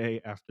after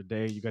day after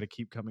day. You got to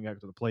keep coming out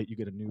to the plate. You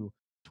get a new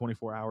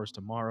 24 hours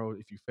tomorrow.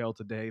 If you fail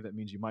today, that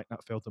means you might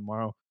not fail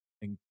tomorrow,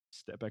 and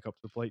step back up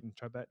to the plate and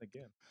try that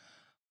again.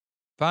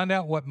 Find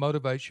out what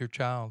motivates your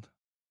child.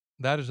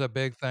 That is a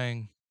big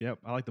thing. Yep,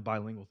 I like the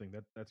bilingual thing.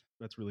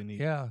 That's really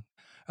neat. Yeah.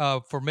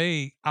 For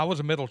me, I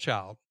was a middle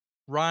child.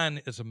 Ryan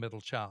is a middle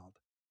child,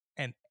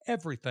 and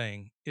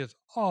everything is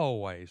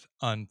always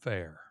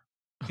unfair.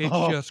 It's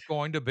Oh, just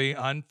going to be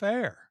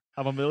unfair,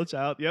 I'm a middle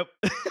child. Yep.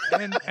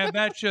 and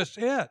that's just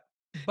it. You get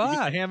the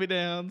But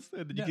hand-me-downs,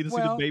 and then you get to see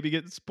the well, baby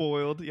getting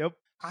spoiled. Yep.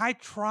 I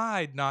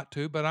tried not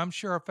to, but I'm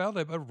sure I felt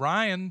it. But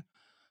Ryan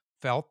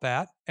felt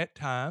that at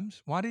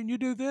times. Why didn't you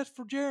do this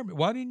for Jeremy?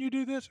 Why didn't you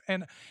do this?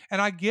 And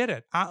I get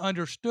it. I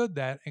understood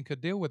that and could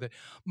deal with it.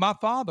 My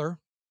father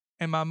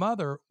and my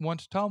mother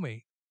once told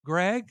me,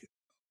 "Greg,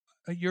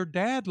 your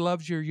dad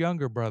loves your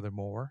younger brother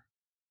more,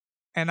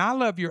 and I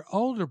love your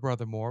older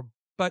brother more,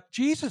 but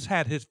Jesus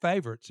had his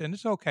favorites, and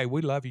it's okay.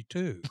 We love you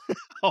too."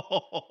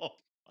 Oh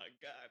my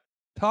god.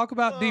 Talk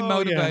about Oh yeah.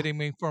 demotivating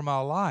me for my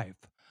life.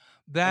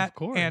 Of That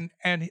course.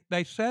 and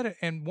they said it,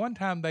 and one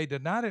time they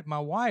denied it. My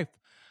wife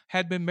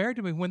had been married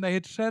to me when they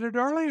had said it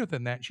earlier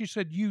than that. She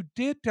said, "You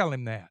did tell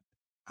him that."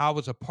 I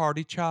was a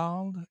party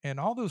child and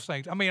all those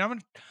things. I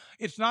mean,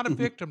 it's not a The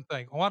victim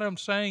thing. What I'm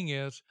saying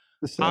is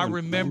I 70s, man.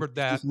 remembered 60s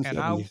that, and and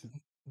I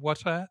 70s.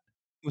 what's that?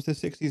 It was the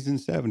 60s and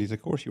 70s.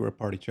 Of course you were a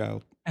party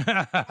child.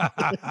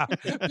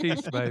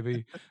 Peace,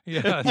 baby.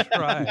 Yeah, that's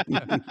right.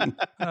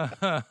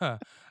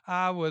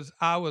 I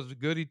was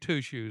goody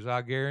two shoes,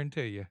 I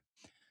guarantee you.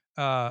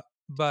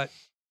 But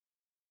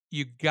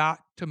you got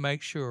to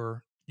make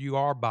sure you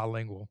are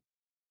bilingual.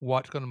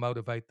 What's going to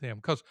motivate them?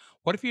 Because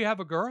what if you have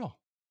a girl?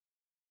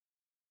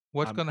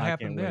 What's going to I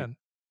happen can't wait. then?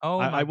 Oh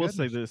I my will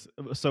say goodness!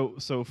 this.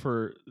 So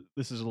for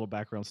this is a little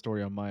background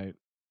story on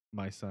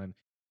my son.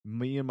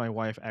 Me and my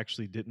wife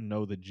actually didn't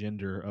know the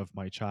gender of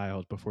my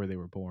child before they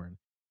were born,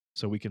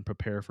 so we can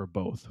prepare for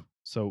both.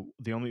 So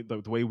the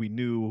way we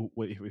knew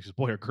what if he was a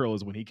boy or girl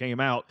is when he came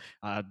out.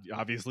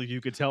 Obviously,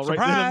 you could tell right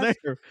then and Surprise!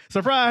 there.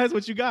 Surprise!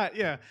 What you got?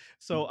 Yeah.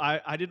 So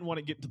I didn't want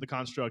to get into the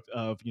construct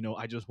of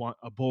I just want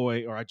a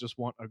boy or I just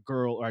want a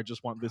girl or I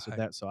just want this or Right.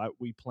 that. So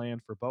we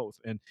planned for both,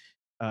 and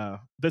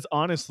that's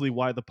honestly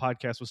why the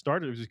podcast was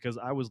started, was because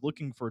I was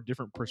looking for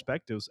different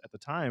perspectives at the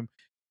time.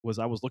 Was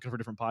I was looking for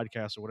different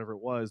podcasts or whatever it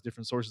was,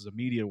 different sources of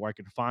media where I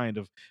could find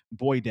of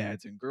boy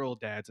dads and girl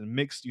dads and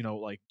mixed,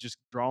 like just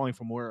drawing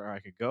from where I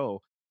could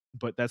go.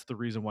 But that's the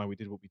reason why we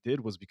did what we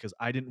did, was because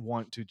I didn't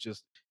want to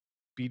just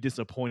be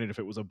disappointed if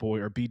it was a boy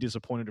or be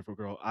disappointed if a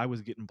girl. I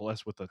was getting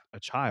blessed with a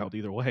child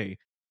either way.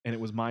 And it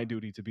was my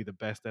duty to be the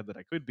best dad that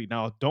I could be.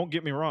 Now, don't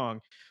get me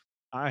wrong,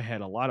 I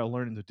had a lot of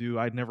learning to do.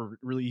 I'd never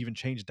really even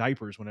changed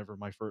diapers whenever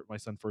my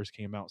son first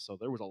came out, so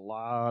there was a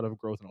lot of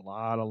growth and a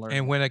lot of learning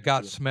And that when I it had to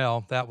got do.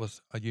 smell, that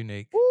was a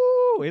unique.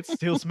 Woo! Oh, it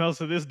still smells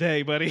to this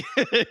day, buddy.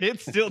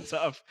 It's still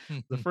tough.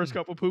 The first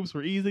couple poops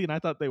were easy, and I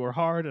thought they were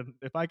hard. And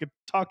if I could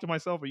talk to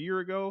myself a year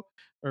ago,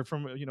 or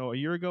from a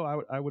year ago,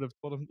 I would have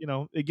told him,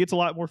 it gets a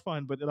lot more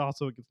fun, but it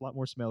also gets a lot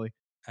more smelly.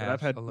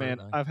 But Absolutely.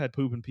 I've had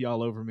poop and pee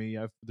all over me.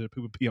 I've the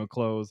poop and pee on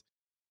clothes.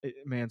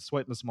 Man,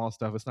 sweating the small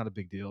stuff, it's not a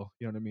big deal.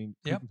 You know what I mean?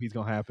 Poop Yep. and pee's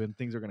gonna happen.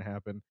 Things are gonna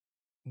happen.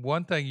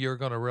 One thing you're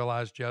going to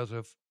realize,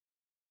 Joseph,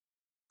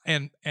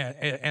 and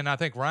I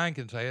think Ryan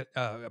can say it,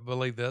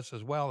 believe this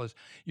as well, is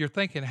you're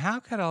thinking, how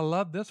can I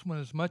love this one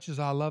as much as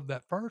I love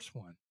that first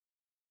one?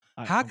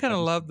 How can I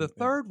love the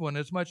third one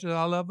as much as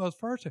I love those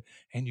first two?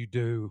 And you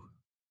do.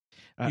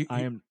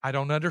 I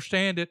don't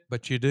understand it,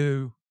 but you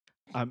do.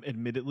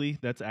 Admittedly,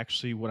 that's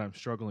actually what I'm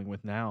struggling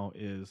with now.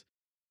 Is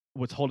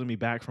what's holding me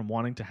back from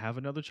wanting to have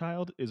another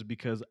child is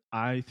because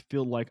I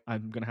feel like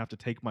I'm gonna have to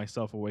take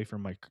myself away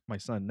from my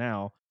son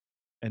now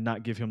and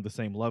not give him the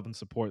same love and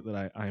support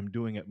that I am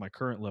doing at my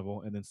current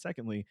level. And then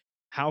secondly,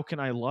 how can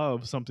I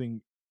love something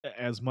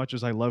as much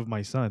as I love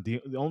my son? The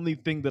only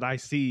thing that I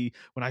see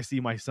when I see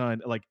my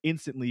son, like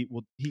instantly,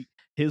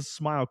 his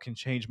smile can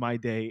change my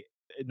day.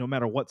 No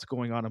matter what's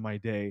going on in my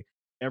day,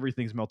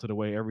 everything's melted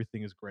away.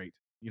 Everything is great.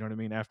 You know what I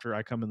mean? After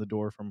I come in the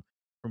door from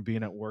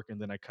being at work,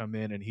 and then I come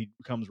in and he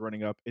comes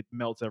running up, it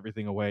melts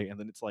everything away. And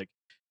then it's like,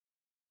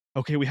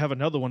 okay, we have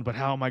another one, but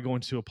how am I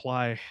going to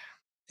apply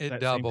It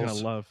that same kind of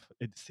doubles. love?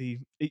 It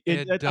I'm glad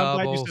you said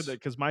doubles. that,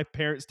 because my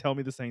parents tell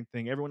me the same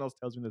thing. Everyone else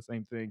tells me the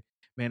same thing.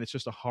 Man, it's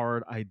just a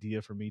hard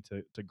idea for me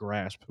to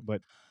grasp.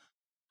 But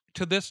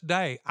To this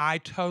day, I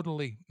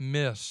totally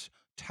miss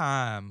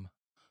time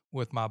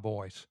with my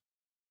boys.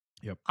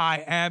 Yep.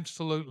 I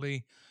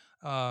absolutely,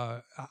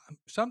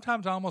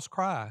 sometimes I almost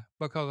cry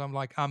because I'm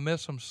like, I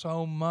miss them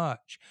so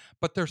much,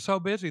 but they're so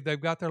busy.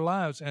 They've got their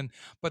lives,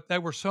 but they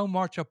were so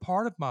much a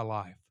part of my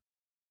life,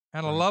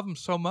 and I Right. love them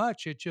so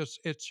much. It's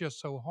just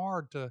so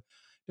hard to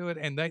do it,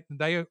 and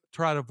they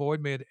try to avoid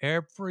me at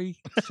every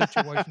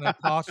situation they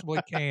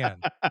possibly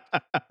can.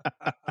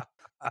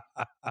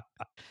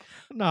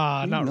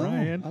 Nah, See, not no,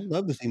 Ryan. I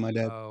love to see my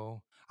dad.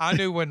 Oh, I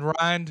knew when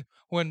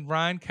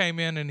Ryan came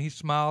in and he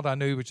smiled, I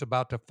knew he was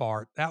about to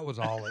fart. That was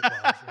all it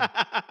was.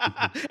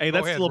 Hey, Go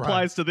that ahead, still Ryan.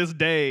 applies to this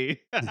day.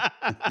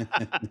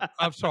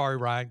 I'm sorry,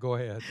 Ryan. Go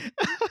ahead.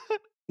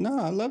 No,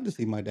 I love to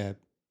see my dad.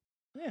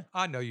 Yeah,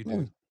 I know you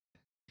No, do.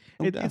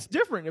 no doubt. it's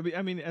different.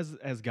 I mean,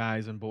 as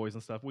guys and boys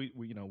and stuff, we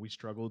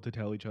struggle to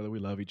tell each other we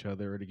love each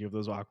other, or to give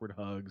those awkward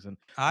hugs and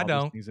I all those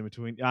don't. things in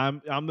between.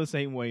 I'm the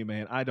same way,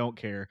 man. I don't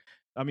care.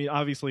 I mean,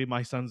 obviously,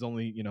 my son's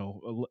only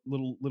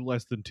little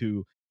less than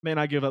 2. Man,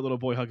 I give that little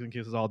boy hugs and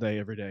kisses all day,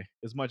 every day,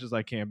 as much as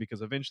I can,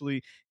 because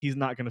eventually he's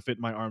not going to fit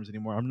in my arms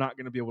anymore. I'm not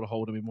going to be able to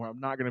hold him anymore. I'm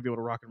not going to be able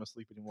to rock him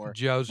asleep anymore.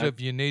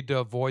 Joseph, you need to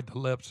avoid the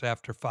lips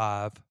after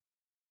 5.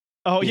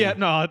 Oh Yeah.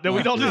 yeah, no,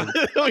 we don't do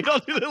Absolutely. we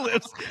don't do the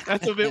lips.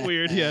 That's a bit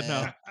weird. Yeah,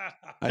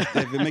 no. If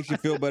it makes you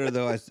feel better,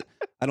 though,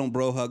 I don't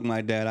bro hug my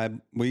dad.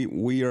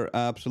 We are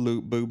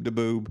absolute boob to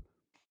boob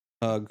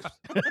hugs,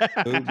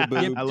 boob to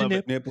boob, I love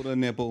it. nipple to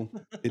nipple.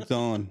 It's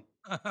on.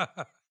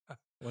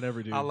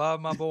 Whatever, dude. I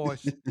love my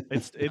boys.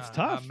 It's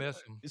tough. I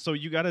miss them. So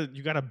you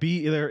gotta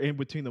be there in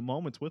between the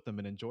moments with them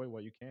and enjoy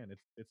what you can.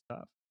 It's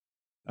tough.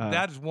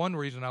 That is one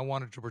reason I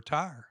wanted to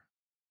retire,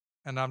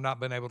 and I've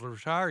not been able to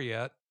retire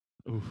yet.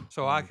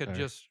 So I could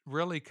just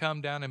really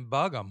come down and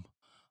bug them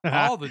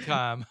all the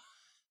time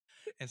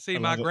and see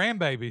my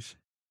grandbabies.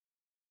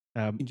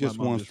 He just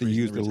wants to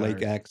use the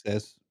lake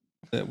access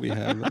that we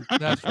have.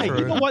 That's Hey, you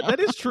true. know what? That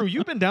is true.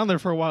 You've been down there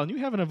for a while, and you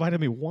haven't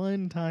invited me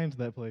one time to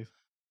that place.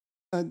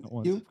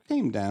 once. You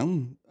came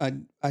down.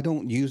 I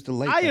don't use the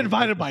lake. I just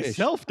invited like to fish.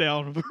 myself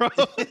down, bro.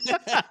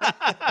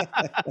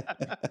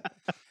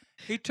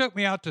 He took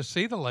me out to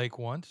see the lake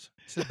once.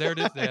 He said, "There it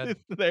is, Dad."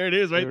 There it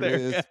is, right There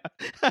there. it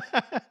Yeah.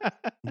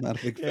 I'm not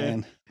a big Yeah.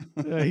 fan.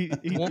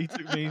 He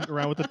took me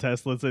around with the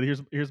Tesla and said,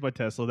 "Here's my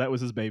Tesla." That was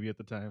his baby at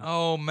the time.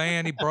 Oh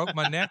man, he broke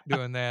my neck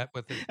doing that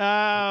with it.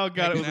 Oh god, it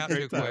taking was a out great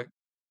too time. quick.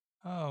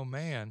 Oh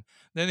man.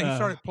 Then he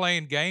started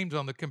playing games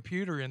on the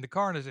computer in the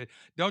car, and I said,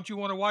 "Don't you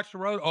want to watch the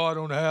road?" "Oh, I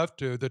don't have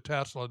to. The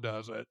Tesla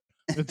does it."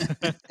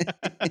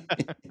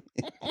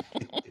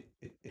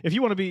 If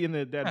you want to be in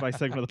the Dad-vise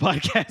segment of the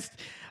podcast,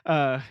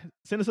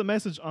 send us a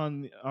message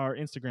on our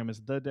Instagram. It's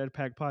the Dad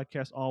Pack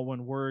Podcast, all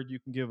one word. You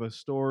can give us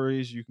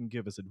stories, you can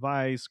give us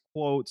advice,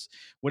 quotes,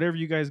 whatever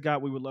you guys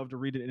got. We would love to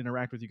read it and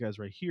interact with you guys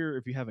right here.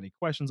 If you have any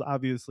questions,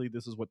 obviously,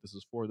 this is what this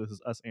is for. This is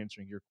us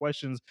answering your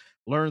questions.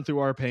 Learn through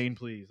our pain,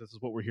 please. This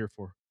is what we're here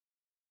for.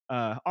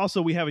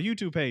 Also, we have a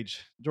YouTube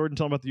page. Jordan,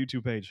 tell them about the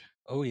YouTube page.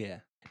 Oh yeah,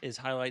 is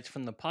highlights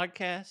from the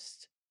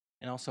podcast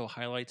and also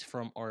highlights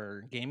from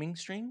our gaming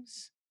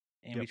streams.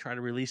 And we try to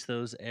release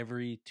those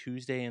every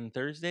Tuesday and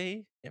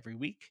Thursday every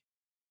week.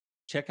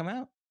 Check them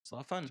out. It's a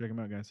lot of fun. Check them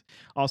out, guys.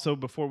 Also,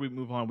 before we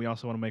move on, we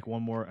also want to make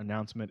one more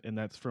announcement, and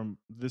that's from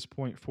this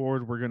point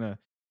forward, we're going to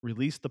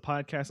release the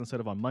podcast instead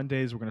of on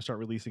Mondays. We're going to start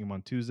releasing them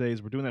on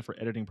Tuesdays. We're doing that for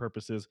editing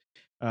purposes.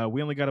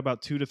 We only got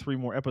about 2 to 3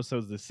 more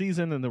episodes this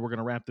season, and then we're going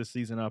to wrap this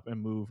season up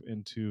and move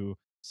into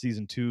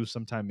season 2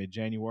 sometime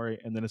mid-January,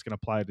 and then it's going to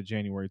apply to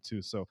January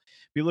too. So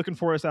be looking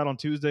for us out on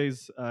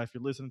Tuesdays. If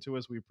you're listening to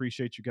us, we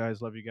appreciate you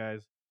guys, love you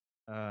guys,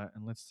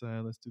 and let's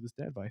do this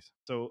Dad-vise.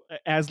 So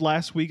as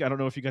last week, I don't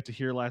know if you got to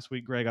hear last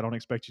week, Greg. I don't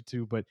expect you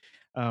to, but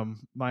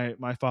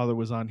my father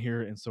was on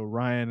here, and so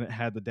Ryan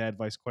had the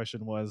Dad-vise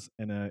question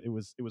and it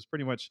was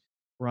pretty much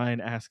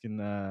Ryan asking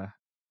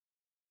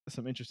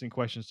some interesting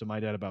questions to my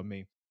dad about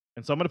me.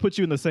 And so I'm going to put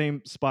you in the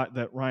same spot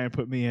that Ryan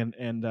put me in.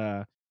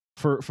 And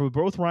for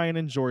both Ryan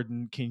and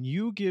Jordan, can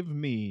you give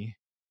me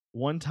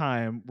one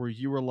time where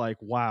you were like,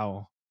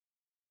 wow,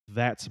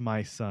 that's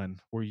my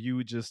son? Where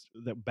you just,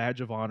 that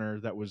badge of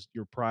honor, that was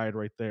your pride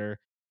right there.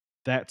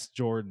 That's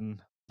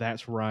Jordan.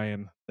 That's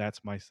Ryan.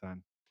 That's my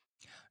son.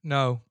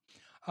 No.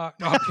 No,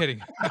 I'm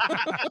kidding.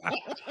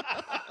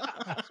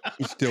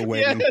 He's still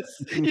waiting.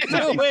 Yes.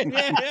 No way.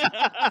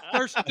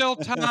 There's still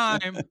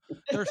time.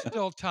 There's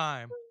still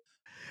time.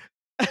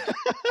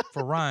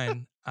 For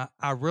Ryan,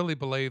 I really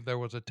believe there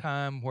was a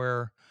time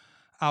where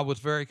I was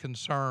very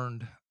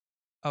concerned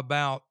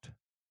about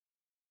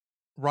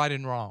right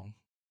and wrong.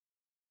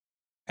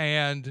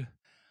 And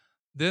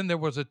then there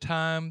was a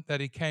time that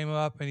he came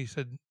up and he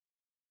said,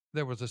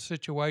 there was a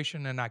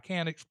situation, and I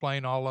can't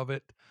explain all of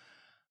it,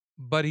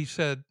 but he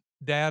said,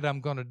 Dad,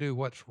 I'm going to do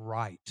what's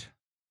right.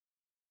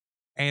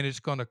 And it's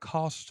going to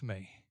cost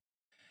me.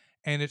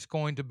 And it's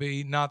going to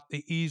be not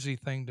the easy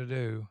thing to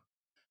do.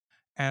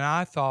 And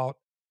I thought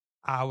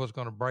I was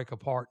going to break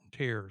apart in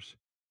tears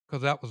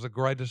because that was the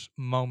greatest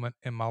moment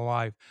in my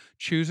life.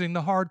 Choosing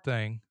the hard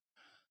thing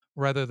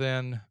rather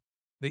than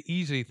the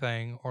easy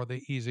thing or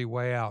the easy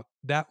way out.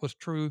 That was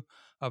true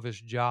of his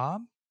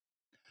job.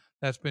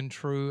 That's been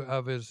true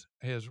of his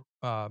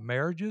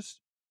marriages.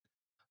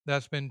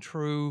 That's been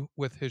true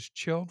with his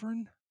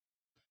children.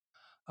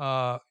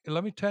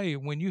 Let me tell you,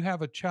 when you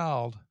have a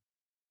child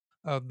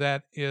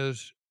that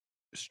is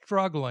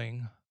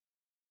struggling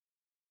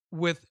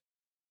with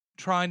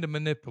trying to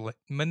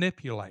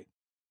manipulate.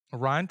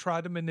 Ryan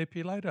tried to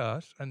manipulate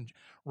us, and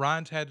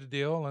Ryan's had to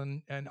deal,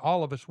 and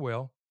all of us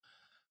will.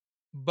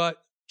 But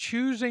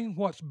choosing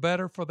what's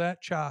better for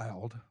that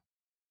child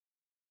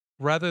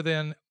rather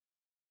than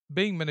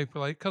being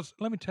manipulated, because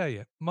let me tell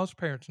you, most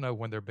parents know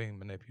when they're being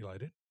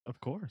manipulated. Of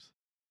course.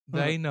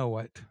 They know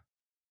it.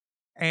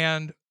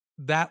 And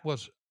that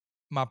was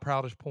my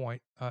proudest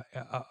point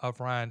of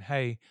Ryan.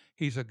 Hey,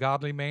 he's a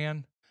godly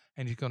man,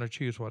 and he's going to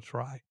choose what's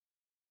right.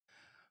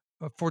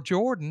 For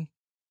Jordan,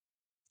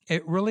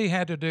 it really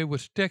had to do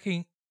with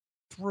sticking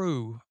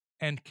through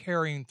and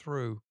carrying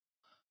through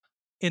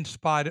in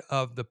spite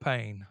of the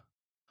pain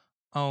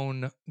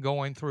on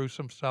going through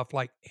some stuff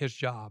like his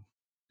job.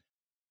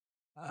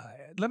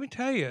 Let me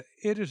tell you,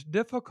 it is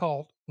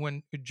difficult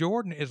when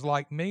Jordan is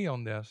like me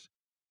on this.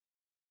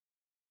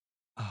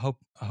 I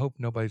hope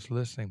nobody's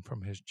listening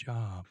from his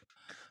job.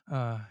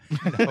 No.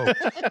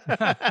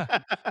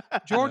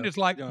 Jordan is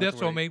like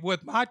this on me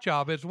with my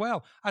job as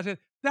well. I said,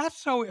 that's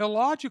so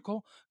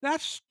illogical.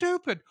 That's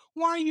stupid.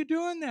 Why are you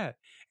doing that?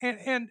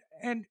 And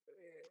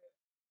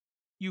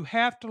you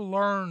have to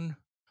learn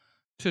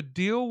to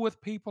deal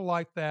with people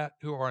like that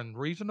who are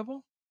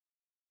unreasonable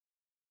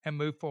and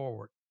move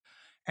forward.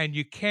 And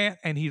you can't,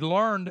 and he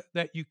learned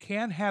that you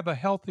can have a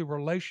healthy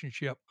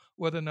relationship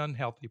with an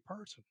unhealthy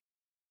person.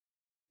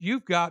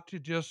 You've got to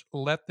just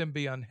let them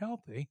be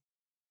unhealthy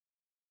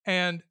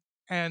and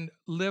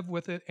live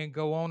with it and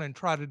go on and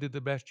try to do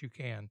the best you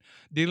can,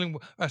 dealing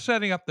with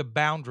setting up the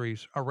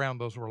boundaries around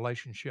those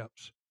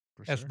relationships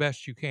as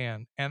best you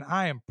can. And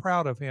I am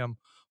proud of him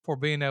for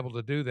being able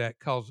to do that,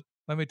 because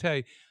let me tell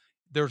you,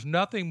 there's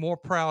nothing more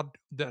proud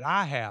that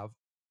I have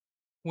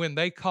when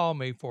they call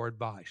me for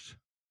advice.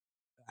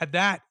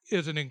 That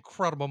is an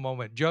incredible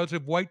moment.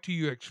 Joseph, wait till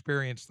you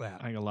experience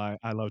that. I ain't gonna lie,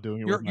 I love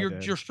doing it with my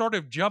dad. You're sort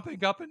of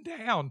jumping up and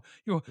down.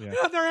 You go,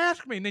 yeah, they're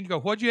asking me, and then you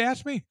go, "What'd you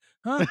ask me?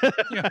 Huh?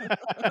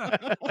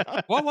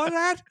 What was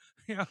that?"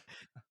 Yeah,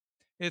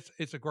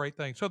 it's a great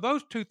thing. So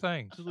those two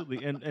things,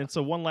 absolutely. And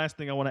so one last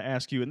thing I want to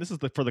ask you, and this is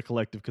for the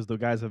collective, because the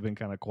guys have been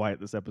kind of quiet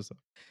this episode.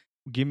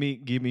 Give me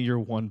your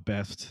one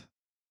best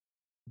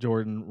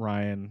Jordan,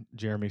 Ryan,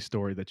 Jeremy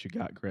story that you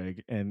got,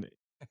 Greg, and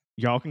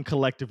y'all can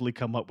collectively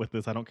come up with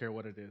this. I don't care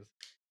what it is,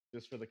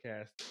 just for the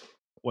cast.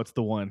 What's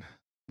the one?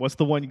 What's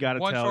the one you got to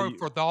tell? One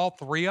for all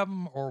three of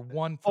them, or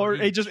one for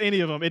or just any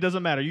of them. It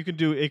doesn't matter. You can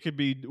do. It could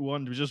be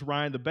one just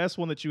Ryan, the best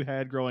one that you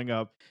had growing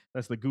up.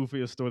 That's the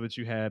goofiest story that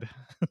you had.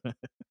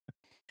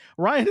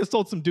 Ryan has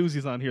told some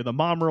doozies on here. The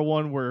Momra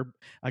one, where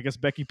I guess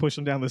Becky pushed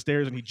him down the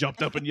stairs and he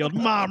jumped up and yelled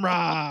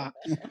 "Momra."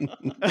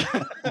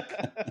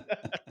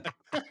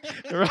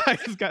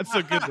 Ryan's got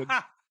some good ones.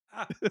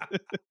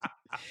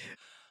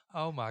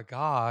 Oh my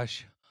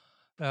gosh.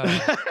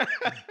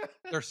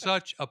 There's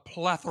such a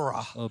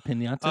plethora of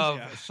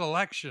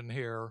selection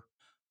here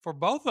for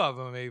both of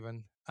them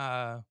even.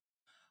 Ryan,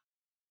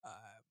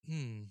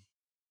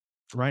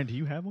 do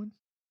you have one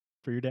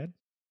for your dad?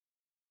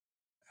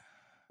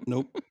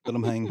 Nope, let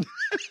him hang.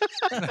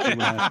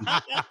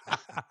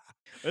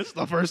 This is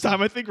the first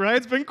time I think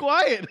Ryan's been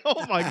quiet.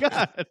 Oh my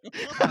God.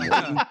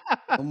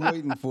 I'm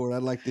waiting for it.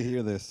 I'd like to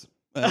hear this.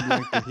 I'd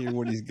like to hear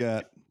what he's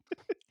got.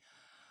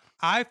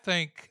 I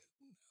think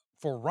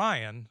for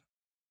Ryan,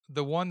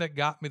 the one that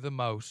got me the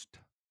most,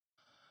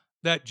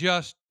 that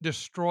just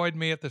destroyed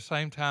me at the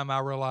same time I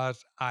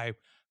realized I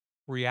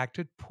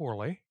reacted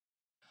poorly,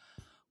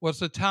 was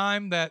the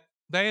time that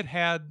they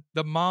had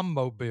the Mom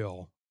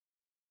Mobile.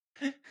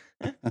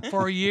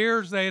 For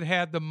years, they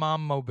had the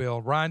Mom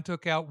Mobile. Ryan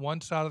took out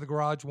one side of the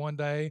garage one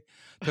day,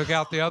 took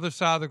out the other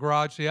side of the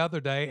garage the other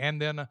day,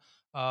 and then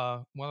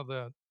one of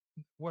the,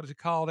 what is it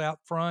called out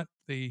front?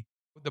 The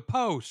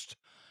post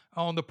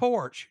on the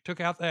porch. Took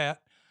out that,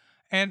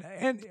 and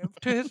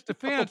to his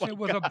defense, my it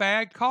was a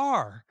bad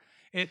car.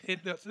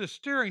 The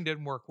steering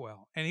didn't work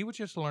well, and he was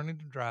just learning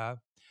to drive.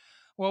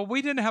 Well,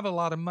 we didn't have a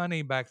lot of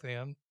money back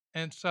then,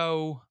 and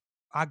so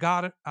I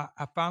got it.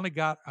 I finally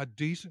got a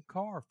decent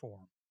car for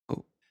him,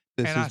 Oh,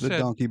 this and I is the said,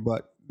 donkey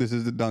butt. This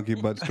is the donkey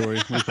butt story.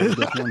 We've heard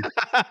this one.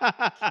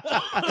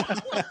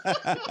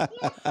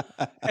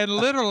 and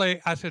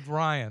literally, I said,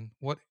 Ryan,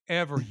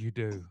 whatever you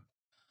do,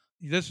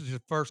 this is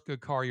the first good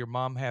car your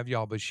mom have.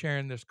 Y'all be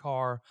sharing this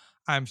car.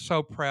 I'm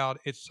so proud.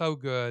 It's so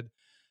good.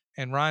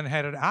 And Ryan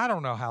had it. I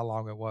don't know how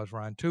long it was,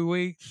 Ryan. 2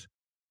 weeks,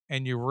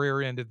 and you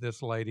rear-ended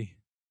this lady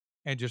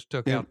and just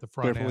took Yeah, out the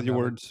front careful with end your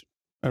of words.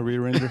 I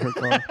rear-ended her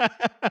car.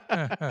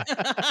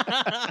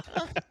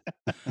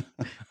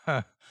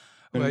 it.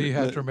 Well, you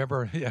have to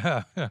remember,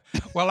 yeah.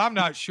 Well, I'm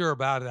not sure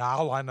about it.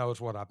 All I know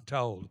is what I'm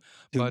told.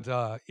 To- But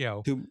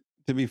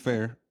to be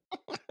fair,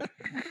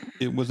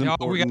 it was we got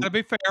important. to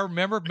be fair.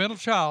 Remember, middle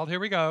child. Here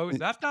we go.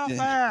 That's not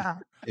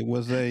fair. It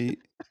was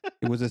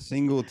a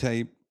single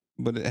tape,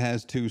 but it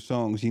has 2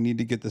 songs. You need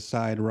to get the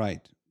side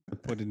right to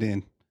put it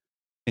in,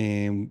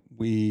 and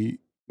we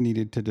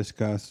needed to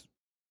discuss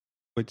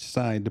which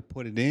side to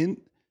put it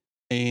in,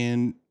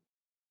 and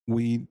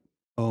we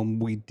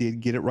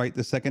did get it right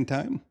the second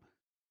time.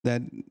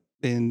 That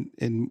and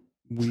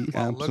we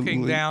While looking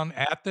absolutely down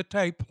at the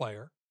tape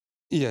player.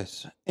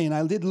 yes. And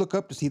I did look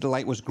up to see the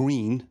light was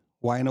green.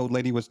 Why an old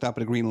lady would stop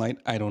at a green light,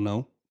 I don't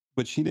know,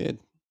 but she did.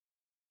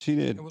 She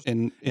did,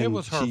 It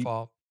was her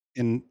fault.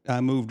 and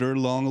I moved her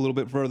along a little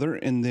bit further,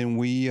 and then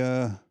we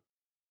had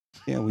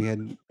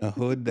a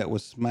hood that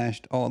was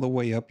smashed all the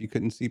way up. You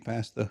couldn't see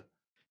past the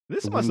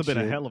This the must have been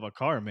a windshield. hell of a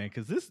car, man,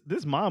 because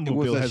this Mom It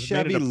was Mobile a has made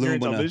Chevy an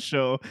appearance on Lumina. this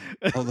show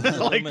Oh, the-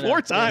 like Lumina. 4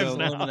 Yeah, times the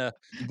now. Lumina.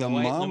 The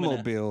white Mom Lumina.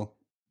 Mobile,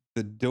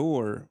 the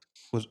door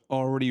was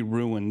already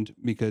ruined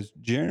because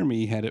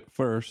Jeremy had it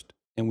first,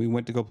 and we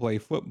went to go play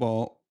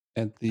football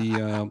at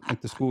the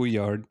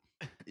schoolyard.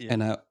 Yeah.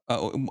 And I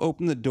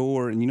opened the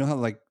door, and you know how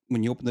like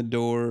when you open the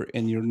door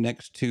and you're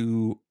next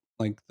to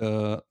like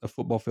the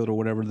football field or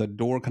whatever, the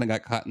door kind of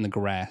got caught in the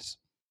grass,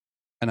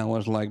 and I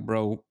was like,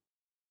 bro,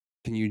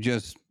 can you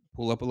just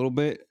pull up a little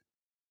bit?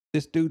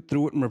 This dude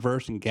threw it in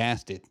reverse and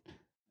gassed it.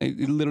 It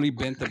literally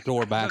bent the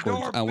door backwards.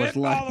 The door I was bent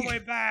like, all the way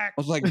back.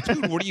 I was like,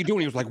 dude, what are you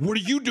doing? He was like, what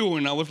are you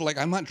doing? I was like,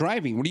 I'm not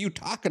driving. What are you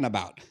talking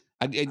about?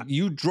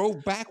 You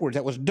drove backwards.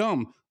 That was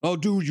dumb. Oh,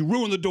 dude, you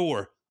ruined the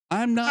door.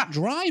 I'm not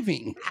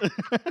driving.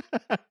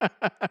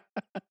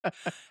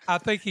 I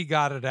think he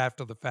got it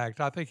after the fact.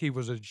 I think he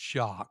was in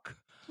shock.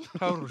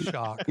 Total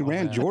shock. He on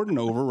ran that. Jordan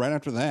over right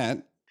after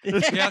that.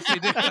 Yes, he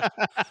did.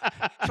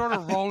 Sort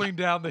of rolling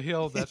down the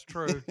hill. That's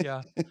true.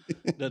 Yeah.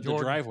 The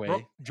Jordan-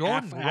 driveway.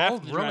 Jordan Half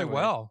rolled the really driveway.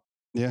 well.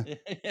 Yeah.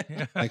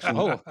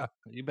 Excellent. Oh,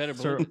 you better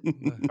So,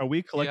 believe. are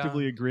we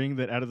collectively agreeing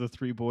that out of the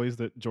 3 boys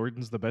that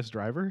Jordan's the best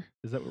driver?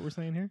 Is that what we're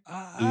saying here?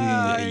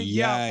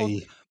 Yeah. Well,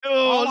 He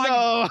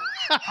Oh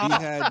no!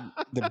 had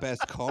the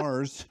best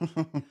cars.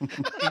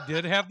 he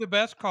did have the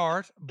best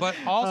cars, but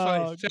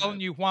also Oh, it's telling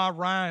you why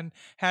Ryan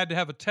had to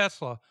have a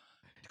Tesla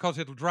because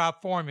it'll drive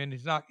for him, and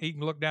he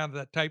can look down to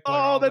that tape player.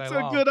 Oh, all that's day a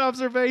long. good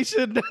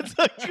observation. That's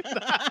a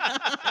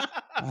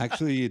good.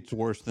 Actually, it's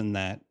worse than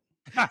that.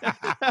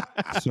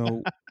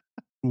 So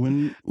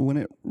when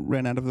it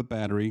ran out of the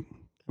battery,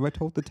 have I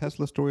told the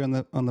Tesla story on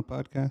the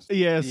podcast?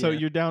 Yeah, so Yeah.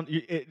 you're down.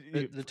 The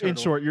In turtle.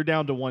 short, you're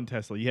down to 1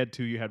 Tesla. You had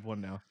 2. You had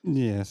 1 now.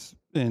 Yes,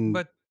 and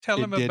But tell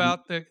It him didn't-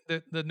 about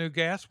the new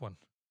gas one.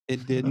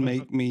 it did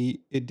make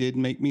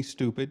me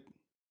stupid,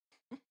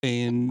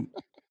 and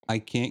I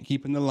can't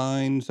keep in the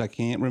lines. I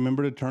can't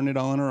remember to turn it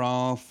on or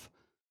off.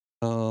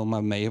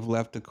 I may have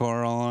left the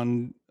car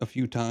on a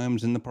few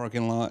times in the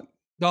parking lot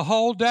The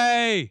whole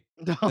day.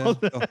 the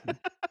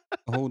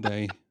whole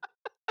day.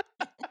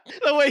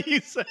 The way you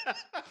said.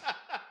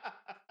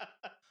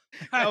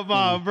 Come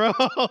on, bro.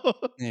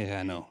 Yeah,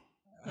 I know.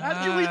 How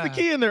did you leave the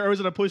key in there, or was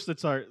it a push and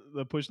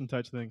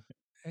touch thing?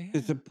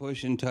 It's a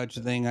push and touch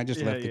thing. I just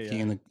Yeah, left the yeah, key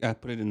yeah. in the. I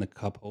put it in the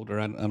cup holder.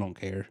 I don't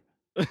care.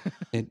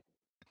 It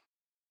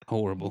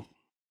horrible.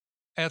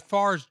 As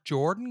far as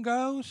Jordan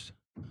goes,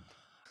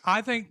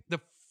 I think the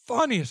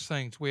funniest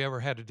things we ever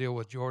had to deal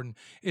with Jordan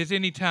is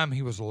anytime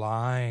he was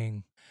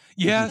lying.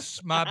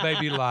 Yes, my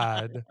baby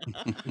lied.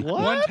 What?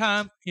 One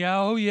time,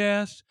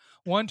 yes.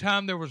 One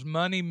time there was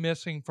money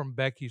missing from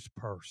Becky's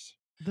purse.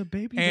 The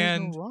baby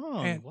And does no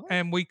wrong. and, What?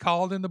 and we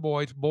called in the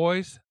boys.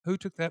 Boys, who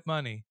took that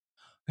money?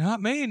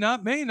 Not me,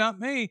 not me, not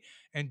me.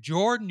 And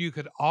Jordan, you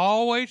could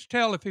always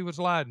tell if he was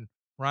lying.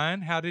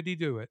 Ryan, how did he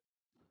do it?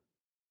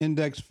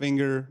 index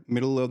finger,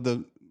 middle of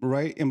the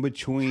right in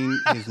between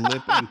his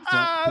lip and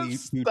front two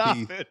Stop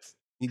teeth. it.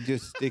 He'd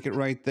just stick it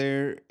right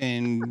there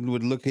and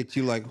would look at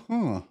you like,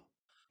 huh.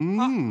 You'd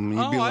be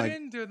I like,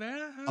 didn't do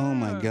that. oh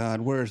my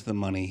God, where's the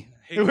money?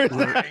 He was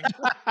Where-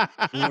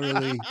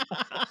 lying.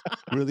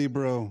 Really,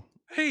 bro?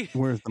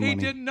 Where's the He money?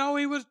 didn't know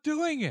he was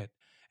doing it.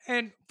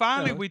 And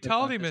finally, No, we it's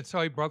told him, subconscious. and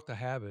so he broke the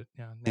habit.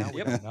 Yeah, now we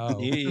Yep. don't know.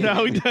 Yeah.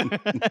 No, he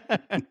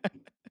doesn't.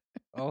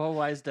 Oh,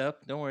 wised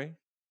up. Don't worry.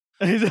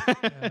 He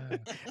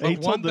But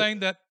told one the- thing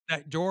that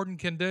Jordan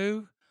can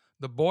do,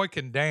 the boy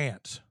can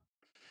dance.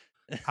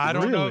 I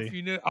don't know if Really?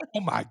 you knew. Oh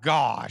my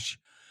gosh.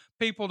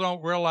 People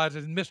don't realize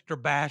it's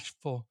Mr.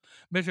 Bashful.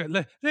 Let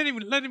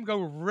him go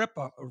rip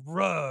a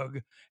rug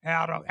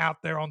out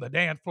there on the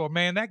dance floor.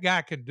 Man, that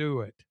guy can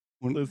do it.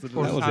 Listen Of to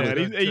course, this I dad.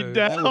 would He too.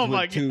 That was oh with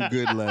my two God.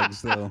 good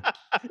legs, though.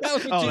 That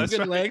was with Oh, two that's good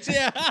right. legs.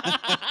 Yeah.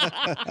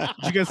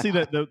 Did you guys see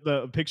that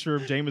the picture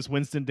of Jameis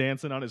Winston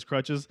dancing on his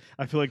crutches?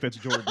 I feel like that's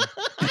Jordan.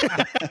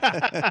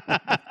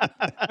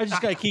 I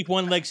just got to keep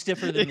one leg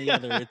stiffer than the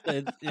other.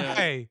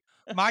 Hey,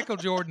 Michael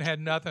Jordan had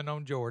nothing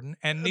on Jordan,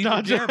 and neither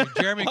No, Jeremy.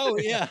 Jeremy, Oh,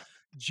 yeah.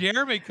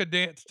 Jeremy could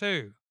dance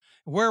too.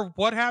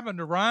 What happened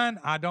to Ryan?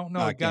 I don't know.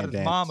 I He got can't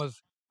his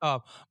dance.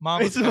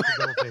 mama's It's-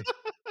 capability.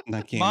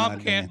 I can't. Mom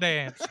not can't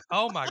dance.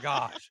 Oh my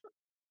gosh.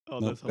 Oh,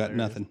 Nope, that's got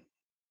hilarious.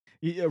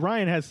 nothing.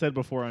 Ryan has said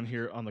before on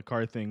here on the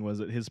car thing was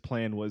that his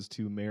plan was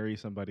to marry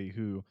somebody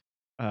who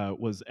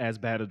was as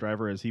bad a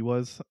driver as he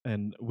was.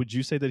 And would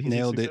you say that he's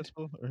Nailed it.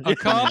 successful? Or-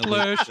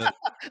 Accomplished.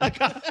 Oh,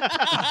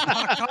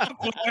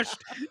 Accomplished.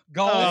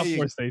 Goal,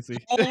 poor Stacy.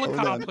 goal Hold on.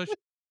 accomplished.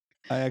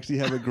 I actually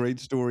have a great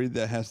story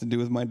that has to do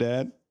with my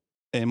dad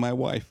and my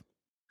wife.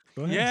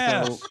 Go ahead.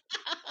 Yes. So-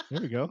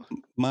 There we go.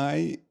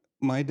 My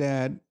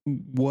dad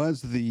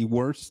was the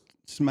worst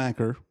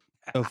smacker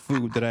of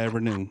food that I ever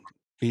knew.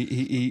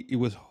 He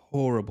was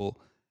horrible.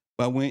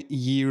 If I went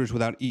years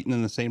without eating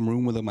in the same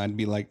room with him, I'd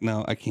be like,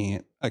 no, I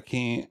can't.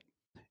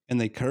 And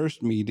they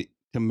cursed me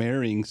to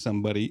marrying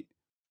somebody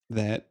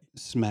that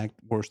smacked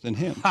worse than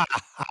him.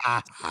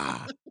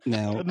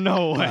 Now,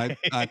 No way.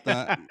 I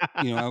thought,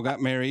 I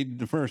got married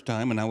the first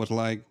time and I was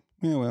like,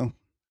 yeah, well,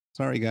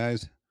 sorry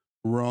guys,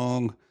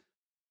 wrong.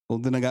 Well,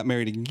 then I got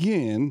married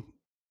again.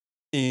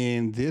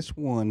 And this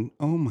one,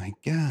 oh my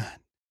God.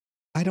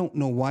 I don't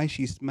know why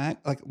she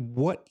smacked. Like,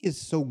 what is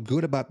so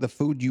good about the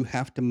food you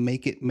have to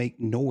make it make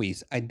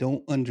noise? I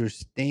don't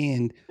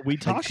understand. We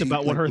talked she,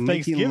 about what her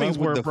making Thanksgivings love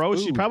with were, the bro.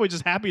 She's food. probably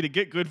just happy to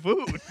get good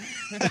food.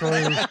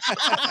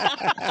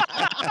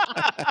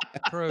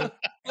 True.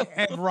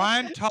 And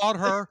Ryan taught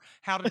her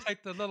how to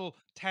take the little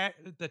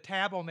the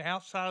tab on the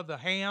outside of the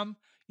ham,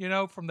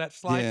 from that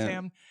sliced Yeah,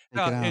 ham,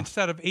 take it off.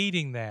 instead of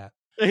eating that.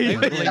 They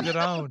would leave it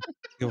on.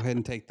 Go ahead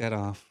and take that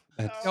off.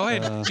 That's, Go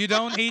ahead. You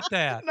don't eat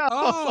that.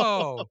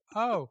 No.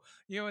 Oh,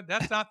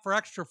 that's not for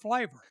extra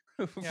flavor.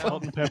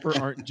 Salt and pepper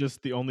aren't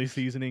just the only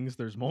seasonings.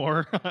 There's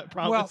more. I Well,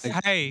 promise.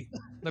 hey,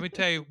 let me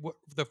tell you,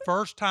 the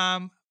first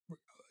time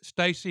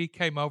Stacy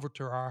came over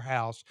to our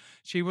house,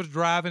 she was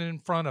driving in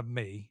front of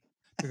me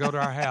to go to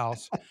our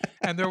house,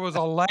 and there was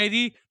a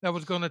lady that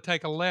was going to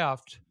take a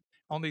left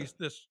on this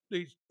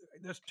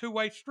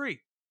two-way street,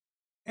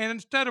 and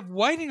instead of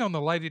waiting on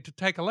the lady to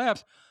take a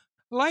left,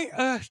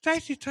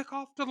 Stacy took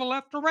off to the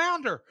left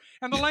around her,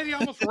 and the lady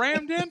almost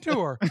rammed into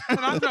her. And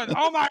I'm going,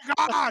 oh my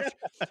gosh!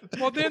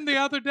 Well, then the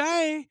other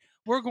day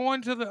we're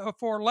going to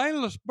for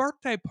Layla's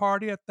birthday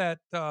party at that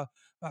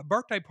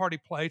birthday party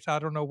place. I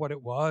don't know what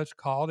it was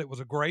called. It was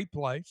a great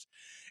place,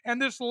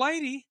 and this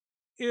lady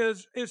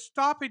is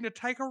stopping to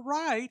take a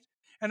right,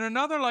 and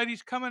another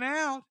lady's coming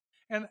out,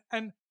 and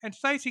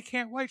Stacy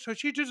can't wait, so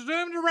she just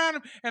zoomed around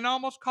him and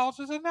almost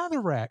causes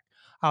another wreck.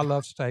 I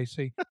love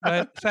Stacy,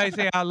 but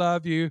Stacy, I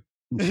love you.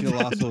 and she'll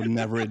also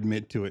never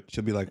admit to it.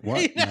 She'll be like,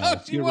 what? No,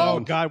 she you're won't. Oh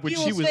wrong. God, when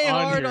He she will was stay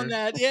on hard here, on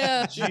that.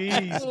 Yeah. jeez,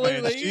 man,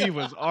 Absolutely. she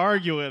was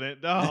arguing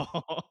it. No.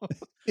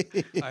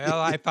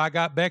 Well, if I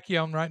got Becky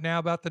on right now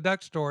about the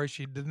duck story,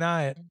 she'd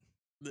deny it.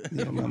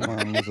 Yeah, my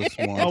mom was a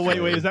swan. Oh wait,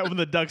 slayer. is that when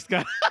the ducks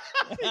got?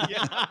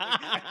 Yeah,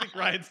 I think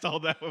Ryan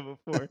told that one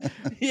before.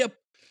 Yep.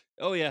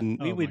 Oh yeah.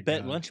 Mm. We Oh, would my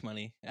bet God. lunch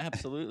money.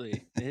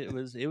 Absolutely. It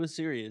was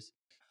serious.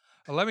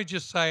 Well, let me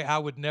just say, I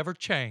would never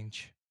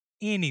change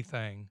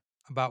anything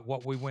about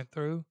what we went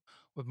through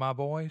with my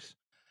boys.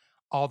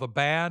 All the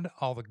bad,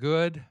 all the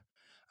good.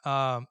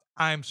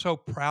 I'm so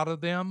proud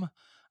of them.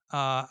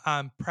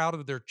 I'm proud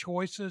of their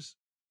choices.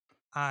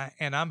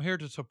 And I'm here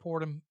to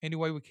support them any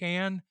way we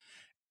can.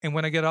 And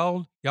when I get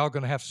old, y'all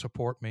going to have to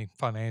support me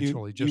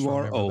financially. Just you are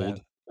remember old.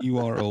 that. You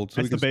are old.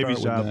 So That's we the can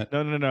baby's start job. with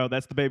that. No,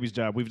 that's the baby's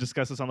job. We've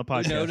discussed this on the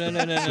podcast. No. The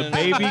no,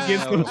 baby no,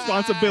 gets the no.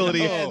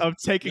 responsibility No. of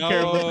taking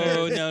care of the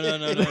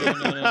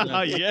parents.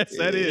 No. Yes,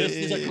 that is.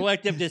 This is a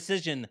collective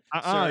decision.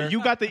 sir.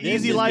 You got the This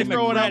easy is life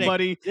growing up, democratic.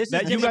 buddy. This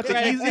That is you got the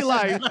democratic. easy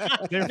life.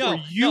 Therefore,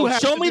 you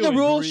have show to me do the it.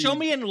 rules. Show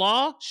me in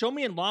law. Show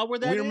me in law where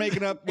that We're is.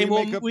 making up. And We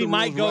we'll- make up we the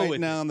might rules go right with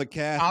now it. on the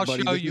cast, I'll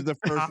buddy. show This you is the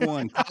first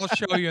one. I'll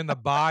show you in the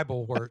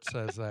Bible where it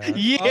says that.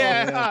 Yeah,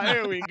 yeah.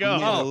 there we May go.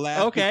 the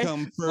last okay.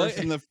 become first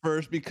and the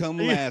first become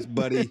last,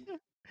 buddy.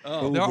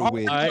 Oh, There are Over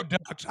with. no All right.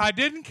 ducks. I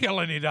didn't kill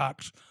any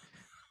ducks.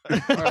 all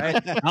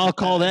right. I'll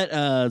call that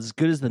as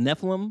good as the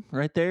Nephilim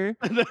right there,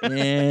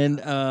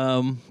 and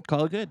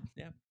call it good.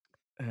 Yeah.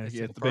 It's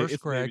Yeah, in it's First the baby's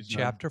Greg, job.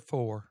 chapter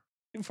 4.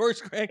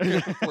 First character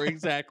for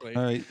exactly.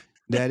 All right,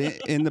 Dad.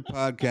 In the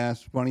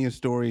podcast, funniest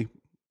story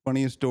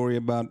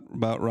about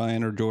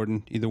Ryan or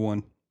Jordan, either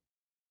one.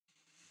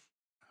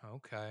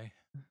 Okay.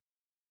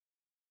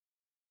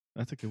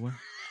 That's a good one.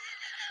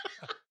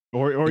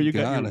 Or you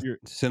got God, your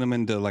send him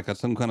into like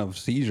some kind of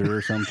seizure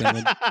or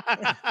something.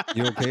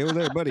 You okay over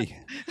there, buddy?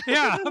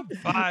 Yeah, I'm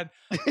fine.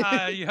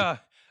 Yeah.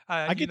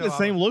 I get the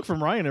same look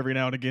from Ryan every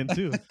now and again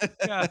too.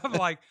 Yeah, I'm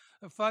like,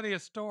 the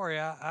funniest story.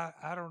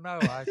 I don't know.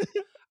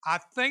 I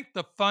think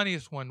the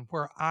funniest one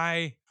where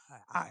I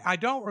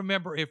don't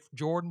remember if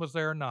Jordan was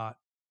there or not,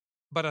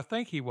 but I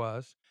think he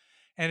was,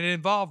 and it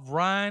involved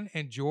Ryan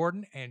and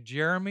Jordan and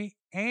Jeremy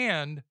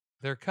and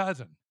their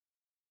cousin,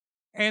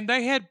 and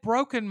they had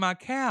broken my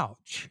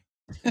couch.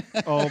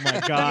 Oh my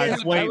God!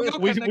 Yes, Wait,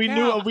 broken the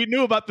couch. we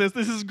knew about this.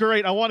 This is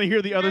great. I want to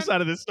hear the other And- side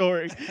of this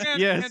story.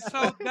 And Yes.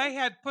 so they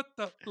had put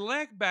the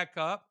leg back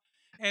up,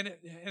 and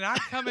I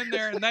come in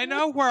there, and they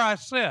know where I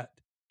sit.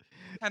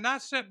 And I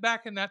sit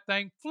back in that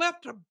thing,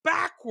 flipped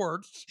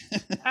backwards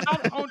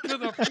out onto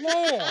the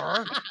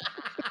floor.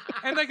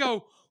 And they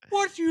go,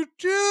 "What'd you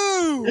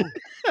do?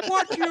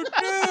 What'd you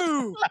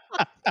do?"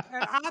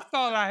 And I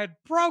thought I had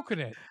broken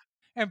it.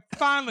 And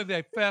finally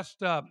they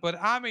fessed up. But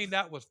I mean,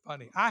 that was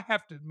funny. I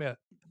have to admit,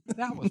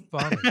 that was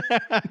funny.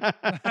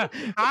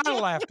 I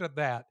laughed at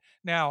that.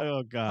 Now,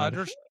 Oh God.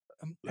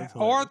 That's or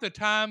hilarious. the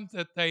time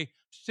that they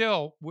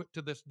still,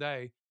 to this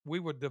day, we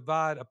would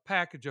divide a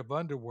package of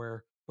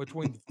underwear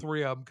between the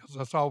three of them because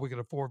that's all we could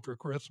afford for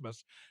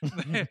Christmas.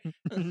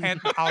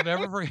 And I'll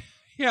never forget.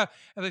 Yeah.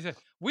 And they said,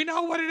 "We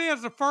know what it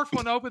is." The first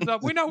one opens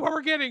up. "We know what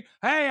we're getting.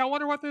 Hey, I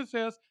wonder what this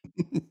is."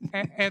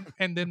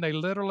 And then they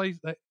literally,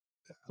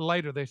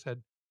 later they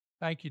said,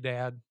 "Thank you,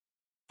 Dad,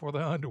 for the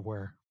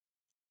underwear."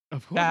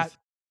 Of course. That,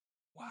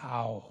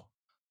 wow.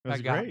 That was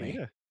that got great. me.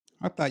 Yeah.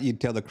 I thought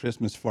you'd tell the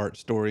Christmas fart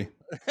story.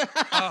 We've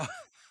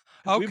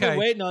been Okay.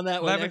 waiting on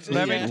that one. Let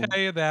actually, me yeah. tell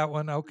you that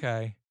one.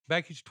 Okay.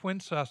 Becky's twin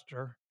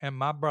sister and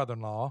my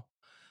brother-in-law,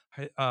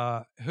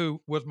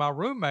 who was my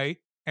roommate,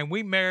 and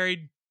we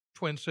married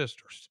twin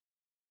sisters.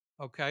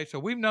 Okay, so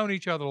we've known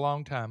each other a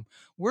long time.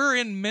 We're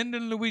in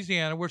Minden,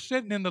 Louisiana. We're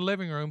sitting in the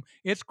living room.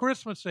 It's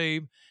Christmas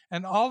Eve,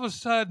 and all of a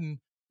sudden,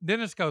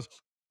 Dennis goes,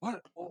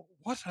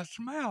 What's that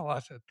smell?" I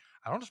said,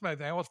 "I don't smell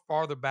anything." I was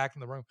farther back in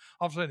the room.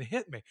 All of a sudden, it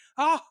hit me.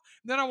 Oh,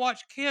 then I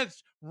watched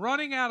kids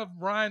running out of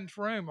Ryan's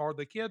room or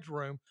the kids'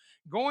 room,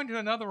 going to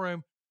another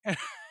room, and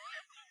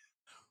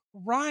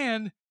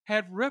Ryan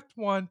had ripped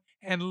one,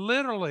 and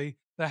literally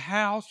the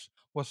house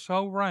was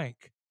so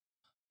rank,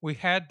 we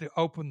had to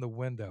open the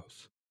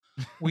windows.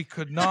 We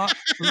could not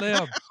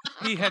live.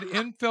 He had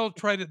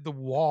infiltrated the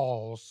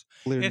walls.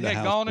 Cleared It the had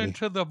house, gone buddy.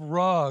 into the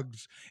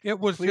rugs. It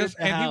was Cleared just,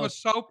 the and he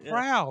was house. so Yeah.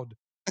 proud.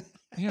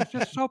 He was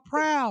just so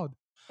proud.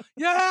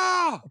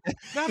 Yeah,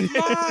 that's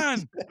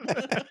mine.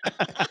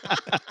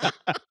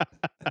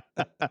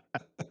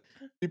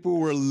 People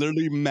were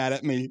literally mad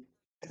at me.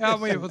 I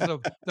mean, it was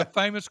the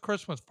famous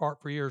Christmas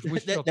part for years. We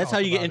still That's talk how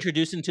you get about it.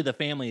 introduced into the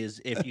family,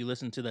 is if you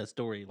listen to that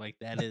story. Like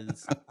that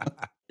is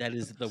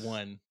the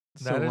one.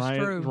 So That is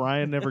Ryan, true.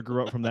 Ryan never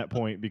grew up from that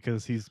point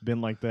because he's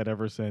been like that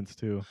ever since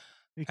too.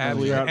 He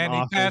Absolutely. out in And he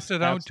office, passed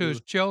it on to his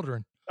absolutely.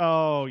 children.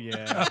 Oh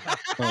yeah.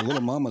 Oh,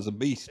 little mama's a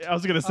beast. I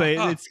was gonna say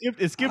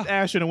it skipped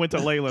Ashton and went to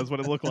Layla is what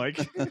it looked like.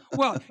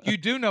 Well, you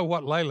do know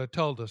what Layla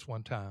told us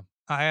one time.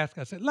 I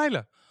said,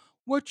 "Layla,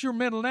 what's your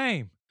middle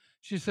name?"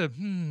 She said,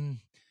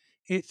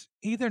 "It's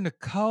either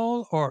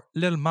Nicole or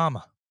Little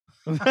Mama."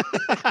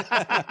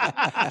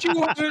 She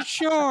wasn't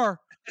sure.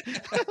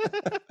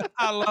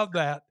 I love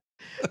that.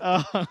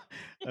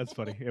 That's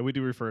funny. Yeah, we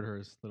do refer to her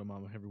as Little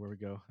Mama everywhere we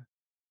go.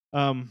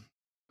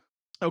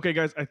 Okay,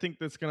 guys, I think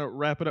that's gonna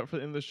wrap it up for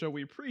the end of the show.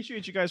 We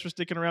appreciate you guys for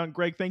sticking around.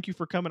 Greg, thank you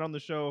for coming on the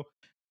show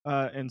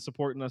and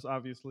supporting us.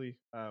 Obviously,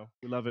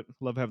 we love it.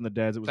 Love having the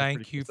dads. It was a Thank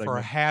pretty you cool for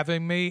segment.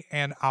 having me.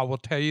 And I will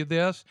tell you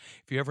this: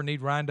 if you ever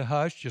need Ryan to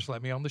hush, just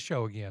let me on the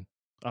show again.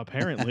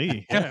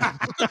 Apparently, yeah.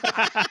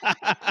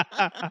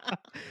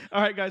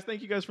 All right, guys.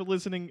 Thank you guys for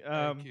listening.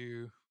 Thank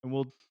you. And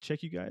we'll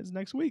check you guys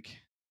next week.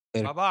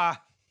 Later. Bye bye.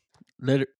 Later.